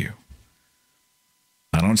 Thank you.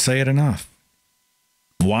 I don't say it enough.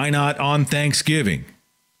 Why not on Thanksgiving?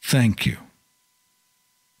 Thank you.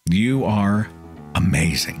 You are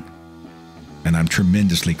amazing. And I'm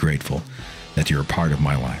tremendously grateful that you're a part of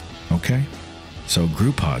my life. Okay? So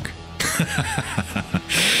group hug.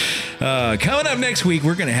 Coming up next week,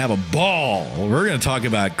 we're going to have a ball. We're going to talk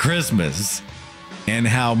about Christmas and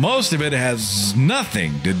how most of it has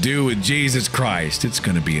nothing to do with Jesus Christ. It's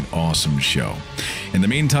going to be an awesome show. In the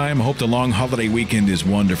meantime, hope the long holiday weekend is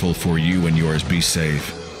wonderful for you and yours. Be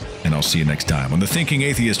safe. And I'll see you next time on the Thinking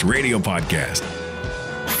Atheist Radio Podcast.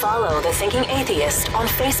 Follow The Thinking Atheist on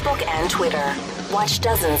Facebook and Twitter. Watch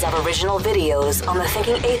dozens of original videos on the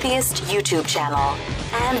Thinking Atheist YouTube channel.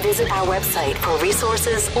 And visit our website for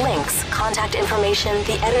resources, links, contact information,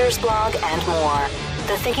 the editor's blog, and more.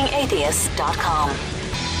 thethinkingatheist.com.